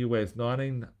conferred in the US,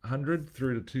 1900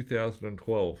 through to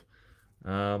 2012.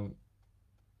 In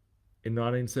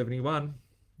 1971,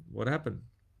 what happened?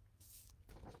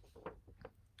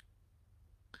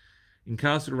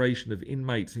 Incarceration of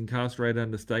inmates incarcerated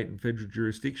under state and federal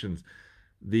jurisdictions.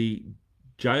 The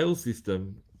jail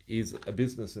system is a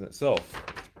business in itself.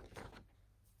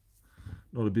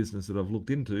 Not a business that I've looked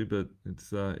into, but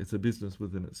it's a business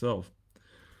within itself.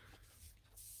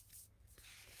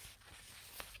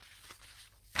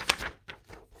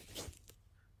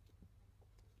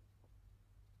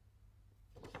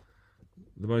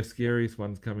 The most scariest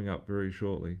one's coming up very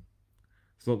shortly.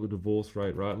 It's not the divorce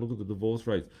rate, right? Look at the divorce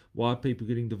rates. Why are people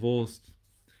getting divorced?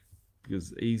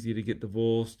 Because it's easier to get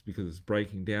divorced, because it's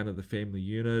breaking down of the family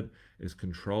unit, it's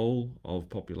control of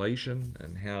population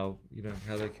and how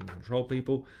they can control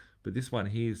people. But this one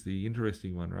here is the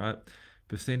interesting one, right?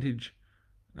 Percentage.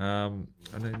 I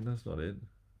mean, that's not it.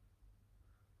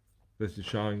 That's just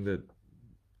showing that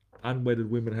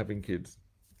unwedded women having kids.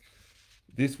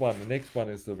 This one, the next one,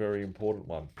 is the very important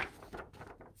one.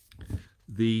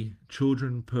 The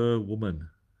children per woman,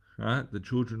 right? The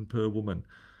children per woman.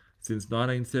 Since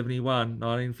 1971,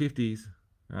 1950s,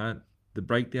 right? The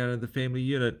breakdown of the family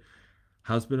unit.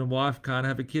 Husband and wife can't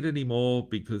have a kid anymore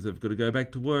because they've got to go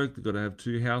back to work. They've got to have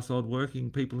 2 household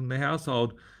working people in the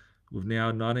household. We've now,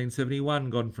 in 1971,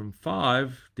 gone from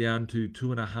 5 down to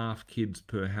 2.5 kids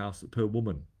per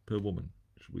woman,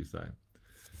 should we say.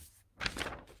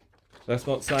 That's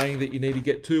not saying that you need to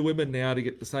get 2 women now to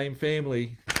get the same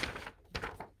family.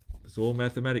 It's all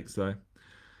mathematics, though.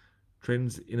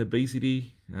 Trends in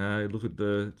obesity. Look at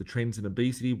the trends in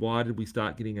obesity. Why did we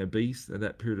start getting obese at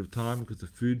that period of time? Because the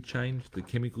food changed, the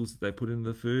chemicals that they put in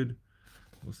the food.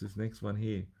 What's this next one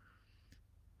here?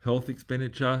 Health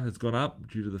expenditure has gone up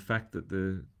due to the fact that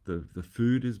the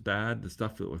food is bad, the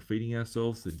stuff that we're feeding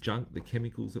ourselves, the junk, the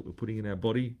chemicals that we're putting in our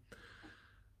body.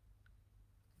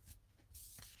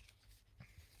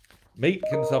 Meat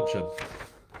consumption.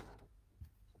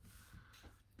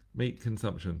 Meat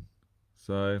consumption.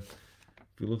 So if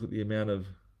you look at the amount of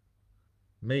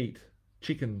meat,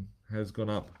 chicken has gone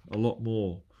up a lot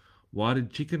more. Why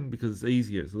did chicken? Because it's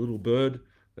easier. It's a little bird.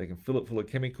 They can fill it full of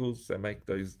chemicals. They make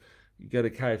those. You go to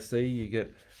KFC, you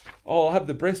get, oh, I'll have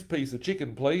the breast piece of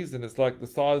chicken, please. And it's like the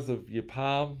size of your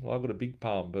palm. Well, I've got a big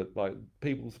palm, but like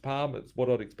people's palm, it's what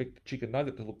I'd expect a chicken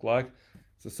nugget to look like.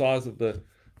 It's the size of the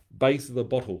base of the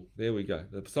bottle. There we go.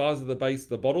 The size of the base of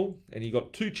the bottle, and you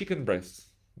got 2 chicken breasts.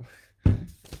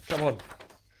 Come on.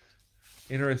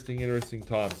 Interesting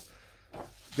times.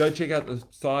 Go check out the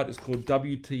site. It's called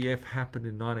WTF Happened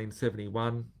in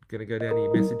 1971. Going to go down to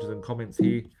your messages and comments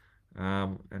here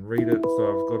and read it. So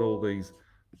I've got all these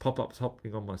pop-ups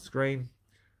happening on my screen.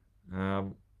 Here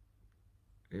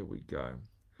we go.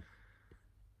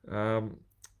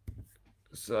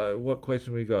 So what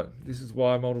question we got? This is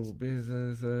why multiple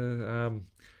businesses.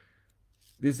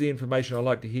 This is the information I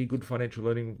like to hear. Good financial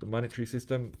learning with the monetary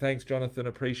system. Thanks, Jonathan.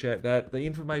 Appreciate that. The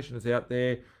information is out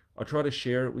there. I try to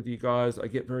share it with you guys. I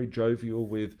get very jovial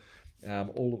with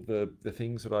all of the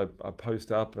things that I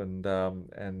post up and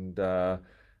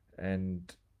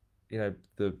you know,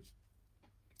 the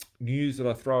news that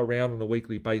I throw around on a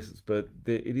weekly basis. But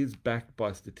it is backed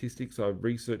by statistics. I've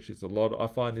researched this a lot. I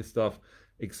find this stuff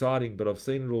exciting, but I've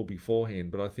seen it all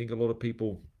beforehand. But I think a lot of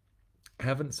people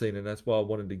haven't seen it. That's why I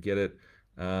wanted to get it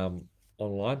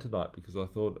online tonight, because I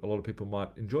thought a lot of people might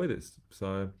enjoy this.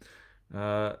 So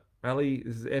Ali,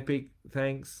 this is epic.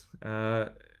 Thanks.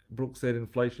 Brooke said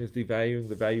inflation is devaluing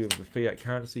the value of the fiat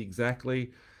currency.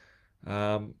 Exactly.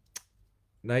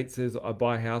 Nate says I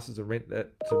buy houses and rent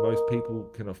that to most people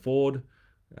can afford.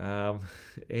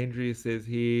 Andrea says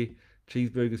here,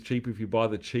 cheeseburger's cheaper if you buy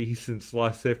the cheese and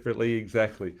slice separately.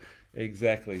 Exactly,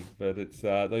 exactly. But it's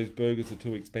those burgers are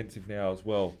too expensive now as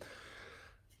well.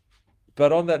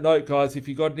 But on that note, guys, if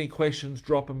you got any questions,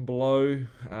 drop them below.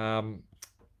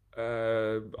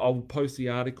 I'll post the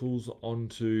articles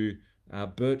onto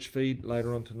Birch feed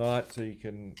later on tonight, so you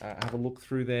can have a look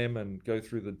through them and go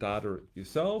through the data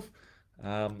yourself.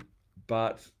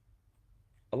 But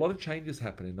a lot of changes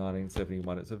happened in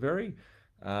 1971.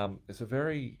 It's a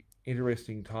very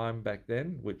interesting time back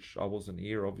then, which I wasn't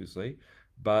here, obviously.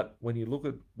 But when you look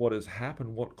at what has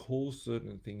happened, what caused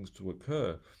certain things to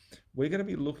occur, we're going to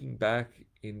be looking back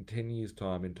in 10 years'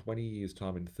 time, in 20 years'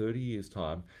 time, in 30 years'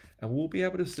 time, and we'll be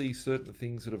able to see certain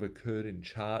things that have occurred in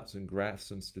charts and graphs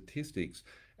and statistics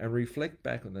and reflect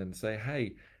back on them and say,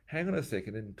 hey, hang on a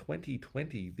second, in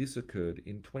 2020, this occurred.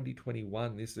 In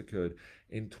 2021, this occurred.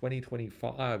 In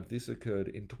 2025, this occurred.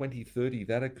 In 2030,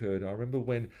 that occurred. I remember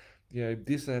when,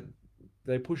 this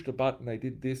they pushed a button, they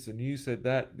did this, and you said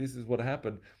that, this is what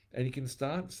happened. And you can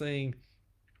start seeing,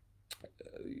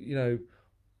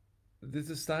 there's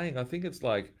a saying, I think it's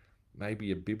like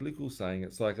maybe a biblical saying,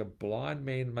 it's like a blind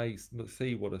man may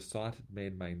see what a sighted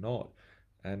man may not.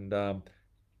 And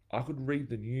I could read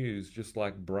the news just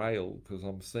like Braille because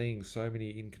I'm seeing so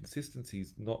many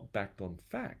inconsistencies not backed on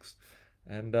facts.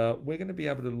 And we're going to be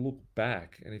able to look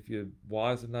back. And if you're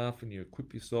wise enough and you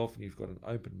equip yourself and you've got an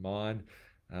open mind,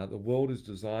 the world is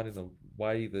designed in a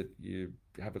way that you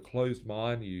have a closed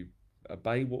mind, you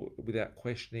obey without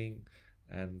questioning,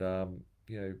 and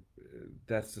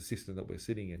that's the system that we're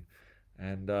sitting in.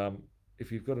 And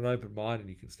if you've got an open mind and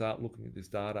you can start looking at this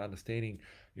data, understanding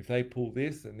if they pull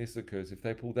this and this occurs, if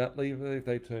they pull that lever, if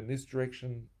they turn this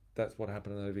direction, that's what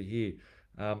happened over here.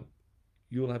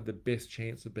 You'll have the best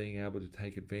chance of being able to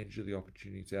take advantage of the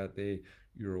opportunities out there.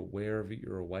 You're aware of it,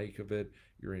 you're awake of it,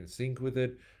 you're in sync with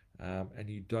it, and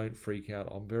you don't freak out.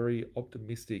 I'm very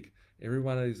optimistic.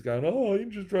 Everyone is going, oh,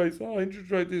 interest rates,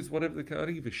 this, whatever the case. I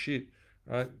don't give a shit,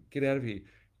 right? Get out of here.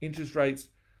 Interest rates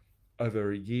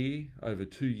over a year, over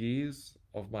 2 years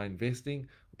of my investing.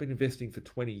 I've been investing for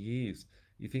 20 years.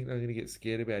 You think I'm going to get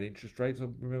scared about interest rates? I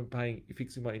remember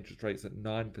fixing my interest rates at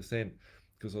 9%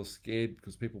 because I was scared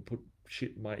because people put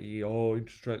shit in my ear. Oh,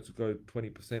 interest rates will go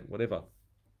 20%, whatever.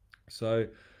 So,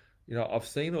 I've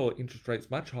seen all interest rates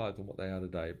much higher than what they are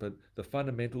today, but the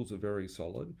fundamentals are very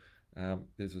solid.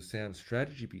 There's a sound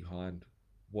strategy behind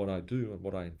what I do and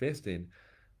what I invest in.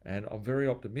 And I'm very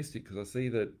optimistic because I see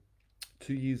that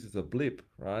 2 years is a blip,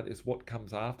 right? It's what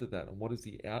comes after that and what is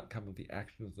the outcome of the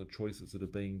actions and the choices that are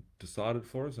being decided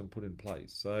for us and put in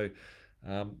place. So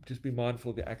just be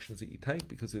mindful of the actions that you take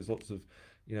because there's lots of,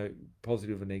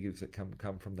 positive and negatives that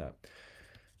come from that.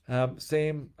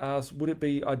 Sam asks, would it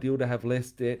be ideal to have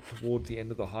less debt towards the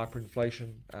end of the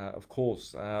hyperinflation? Of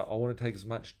course, I want to take as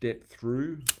much debt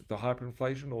through the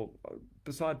hyperinflation, or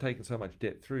beside taking so much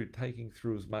debt through, taking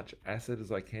through as much asset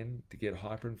as I can to get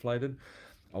hyperinflated.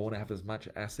 I want to have as much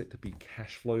asset to be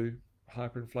cash flow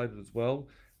hyperinflated as well,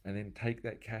 and then take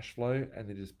that cash flow and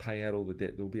then just pay out all the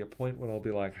debt. There'll be a point when I'll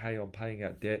be like, hey, I'm paying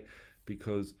out debt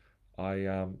because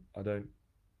I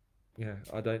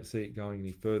don't see it going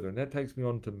any further. And that takes me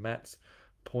on to Matt's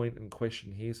point and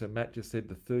question here. So Matt just said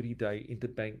the 30-day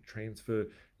interbank transfer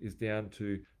is down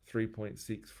to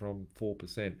 3.6 from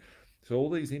 4%. So all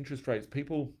these interest rates,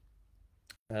 people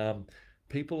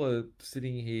are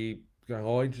sitting here going,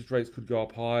 oh, interest rates could go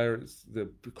up higher.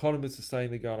 The economists are saying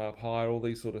they're going up higher, all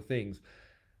these sort of things.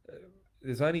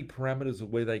 There's only parameters of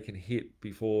where they can hit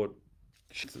before it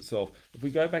shits itself. If we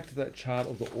go back to that chart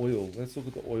of the oil, let's look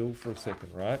at the oil for a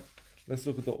second, right? Let's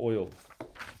look at the oil.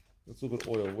 Let's look at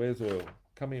oil. Where's oil?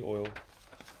 Come here, oil.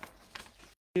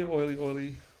 Here,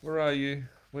 oily. Where are you?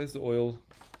 Where's the oil?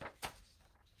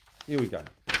 Here we go.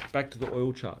 Back to the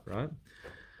oil chart, right?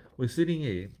 We're sitting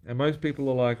here, and most people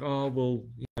are like, oh, well,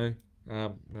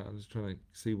 I'm just trying to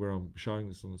see where I'm showing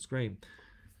this on the screen.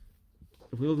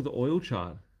 If we look at the oil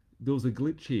chart, there was a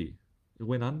glitch here. It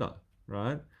went under,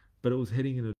 right? But it was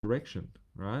heading in a direction,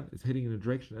 right? It's heading in a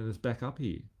direction, and it's back up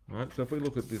here. Right, so if we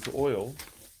look at this oil,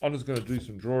 I'm just going to do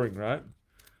some drawing, right?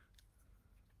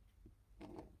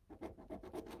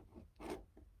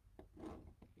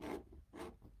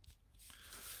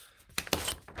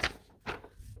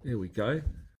 There we go.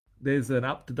 There's an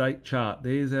up-to-date chart.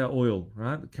 There's our oil,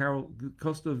 right? The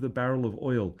cost of the barrel of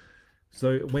oil.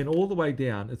 So it went all the way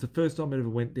down. It's the first time it ever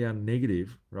went down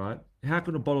negative, right? How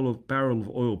can a barrel of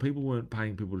oil, people weren't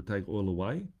paying people to take oil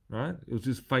away, right? It was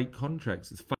just fake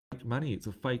contracts. It's fake money. It's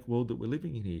a fake world that we're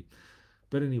living in here.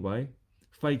 But anyway,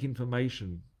 fake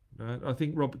information, right? I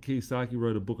think Robert Kiyosaki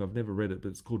wrote a book. I've never read it, but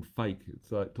it's called Fake.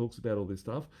 It talks about all this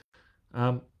stuff.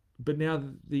 but now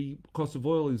the cost of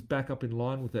oil is back up in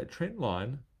line with that trend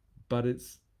line, but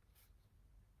it's,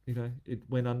 it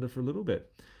went under for a little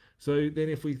bit. So then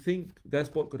if we think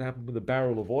that's what could happen with a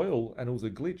barrel of oil and it was a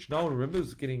glitch, no one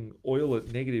remembers getting oil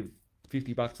at negative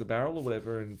 $50 a barrel or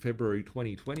whatever in February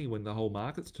 2020 when the whole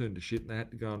market's turned to shit and they had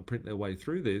to go and print their way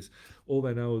through this. All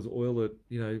they know is oil at,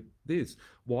 this.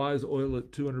 Why is oil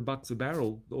at $200 a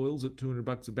barrel? The oil's at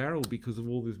 $200 a barrel because of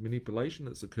all this manipulation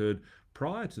that's occurred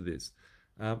prior to this.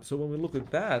 So when we look at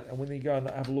that, and when you go and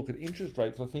have a look at interest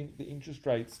rates, I think the interest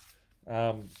rates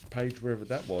page, wherever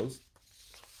that was,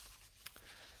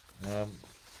 I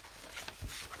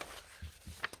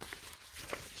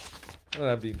don't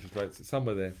have the interest rates, it's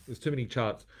somewhere there. There's too many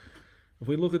charts. If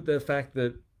we look at the fact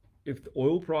that if the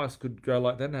oil price could go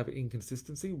like that and have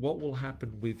inconsistency, what will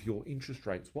happen with your interest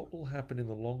rates? What will happen in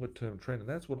the longer term trend? And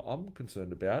that's what I'm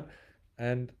concerned about.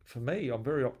 And for me, I'm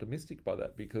very optimistic by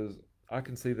that because I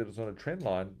can see that it's on a trend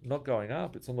line, not going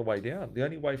up, it's on the way down. The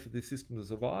only way for this system to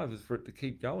survive is for it to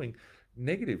keep going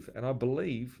negative. And I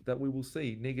believe that we will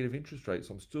see negative interest rates.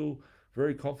 I'm still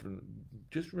very confident.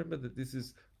 Just remember that this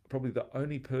is probably the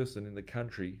only person in the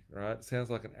country, right? Sounds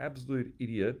like an absolute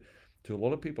idiot to a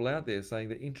lot of people out there saying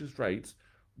that interest rates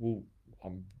will,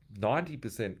 I'm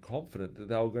 90% confident that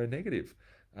they'll go negative.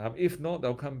 If not,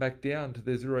 they'll come back down to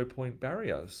their 0-point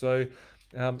barrier. So,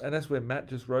 and that's where Matt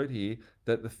just wrote here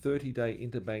that the 30-day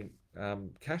interbank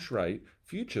cash rate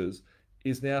futures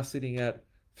is now sitting at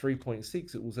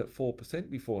 3.6. It was at 4%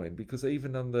 beforehand because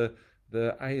even on the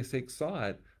ASX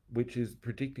side, which is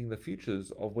predicting the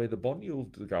futures of where the bond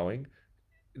yields are going,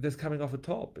 that's coming off a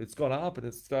top. It's gone up and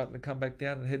it's starting to come back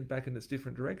down and head back in its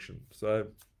different direction. So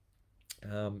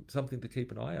something to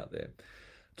keep an eye out there.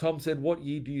 Tom said, what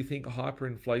year do you think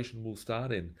hyperinflation will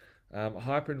start in?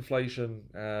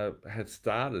 Hyperinflation has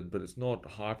started, but it's not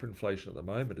hyperinflation at the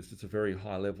moment. It's just a very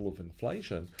high level of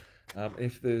inflation.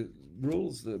 If the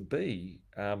rules that be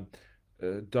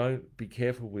don't be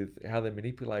careful with how they're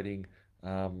manipulating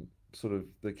sort of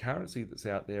the currency that's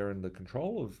out there and the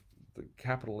control of the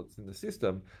capital that's in the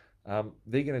system,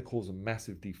 they're going to cause a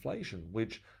massive deflation,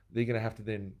 which they're going to have to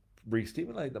then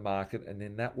re-stimulate the market, and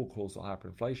then that will cause the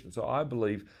hyperinflation. So I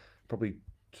believe probably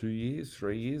 2 years,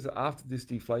 3 years after this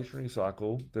deflationary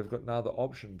cycle, they've got no other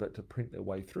option but to print their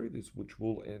way through this, which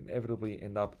will inevitably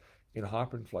end up in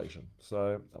hyperinflation.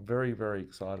 So I'm very, very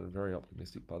excited and very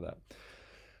optimistic by that.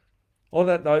 On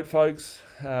that note, folks,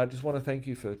 I just want to thank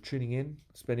you for tuning in,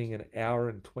 spending an hour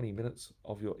and 20 minutes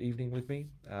of your evening with me.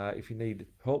 If you need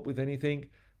help with anything,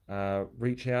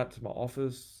 reach out to my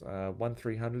office,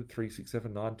 1300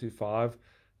 367 925.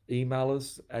 Email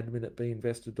us,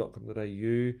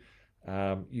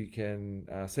 admin@binvested.com.au. You can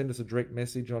send us a direct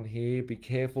message on here. Be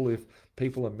careful if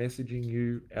people are messaging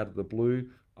you out of the blue.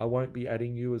 I won't be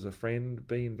adding you as a friend.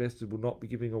 B.Invested will not be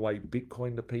giving away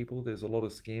Bitcoin to people. There's a lot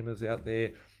of scammers out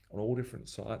there on all different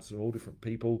sites and all different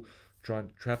people trying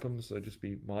to trap them. So just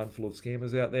be mindful of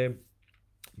scammers out there.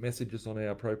 Message us on our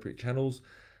appropriate channels.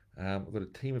 We've got a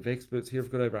team of experts here.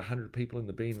 We've got over 100 people in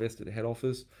the B.Invested head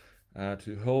office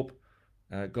to help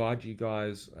guide you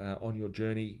guys on your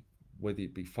journey, whether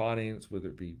it be finance, whether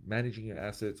it be managing your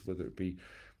assets, whether it be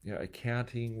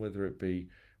accounting, whether it be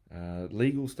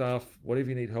legal stuff, whatever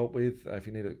you need help with. If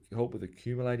you need help with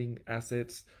accumulating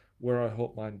assets, where I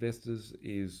help my investors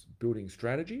is building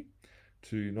strategy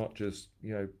to not just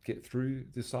get through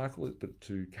this cycle, but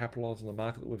to capitalize on the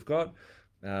market that we've got.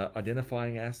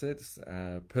 Identifying assets,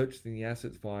 purchasing the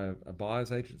assets via a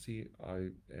buyer's agency.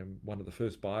 I am one of the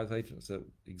first buyer's agents that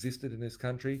existed in this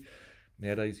country.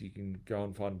 Nowadays, you can go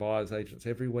and find buyer's agents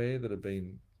everywhere that have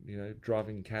been,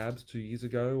 driving cabs 2 years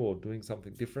ago or doing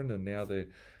something different, and now they're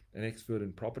an expert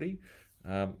in property.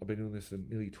 I've been doing this for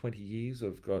nearly 20 years.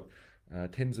 I've got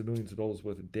tens of millions of dollars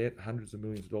worth of debt, hundreds of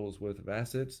millions of dollars worth of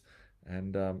assets,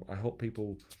 and I help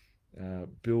people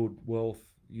build wealth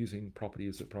using property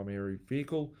as a primary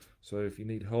vehicle. So if you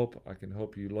need help, I can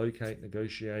help you locate,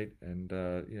 negotiate, and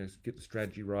get the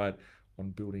strategy right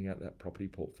on building out that property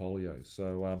portfolio.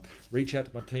 So reach out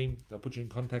to my team. They'll put you in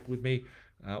contact with me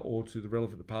or to the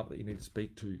relevant department that you need to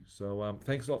speak to. So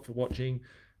thanks a lot for watching.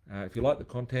 If you like the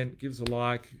content, give us a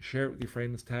like, share it with your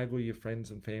friends, tag all your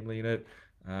friends and family in it.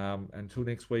 Until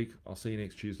next week, I'll see you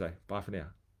next Tuesday. Bye for now.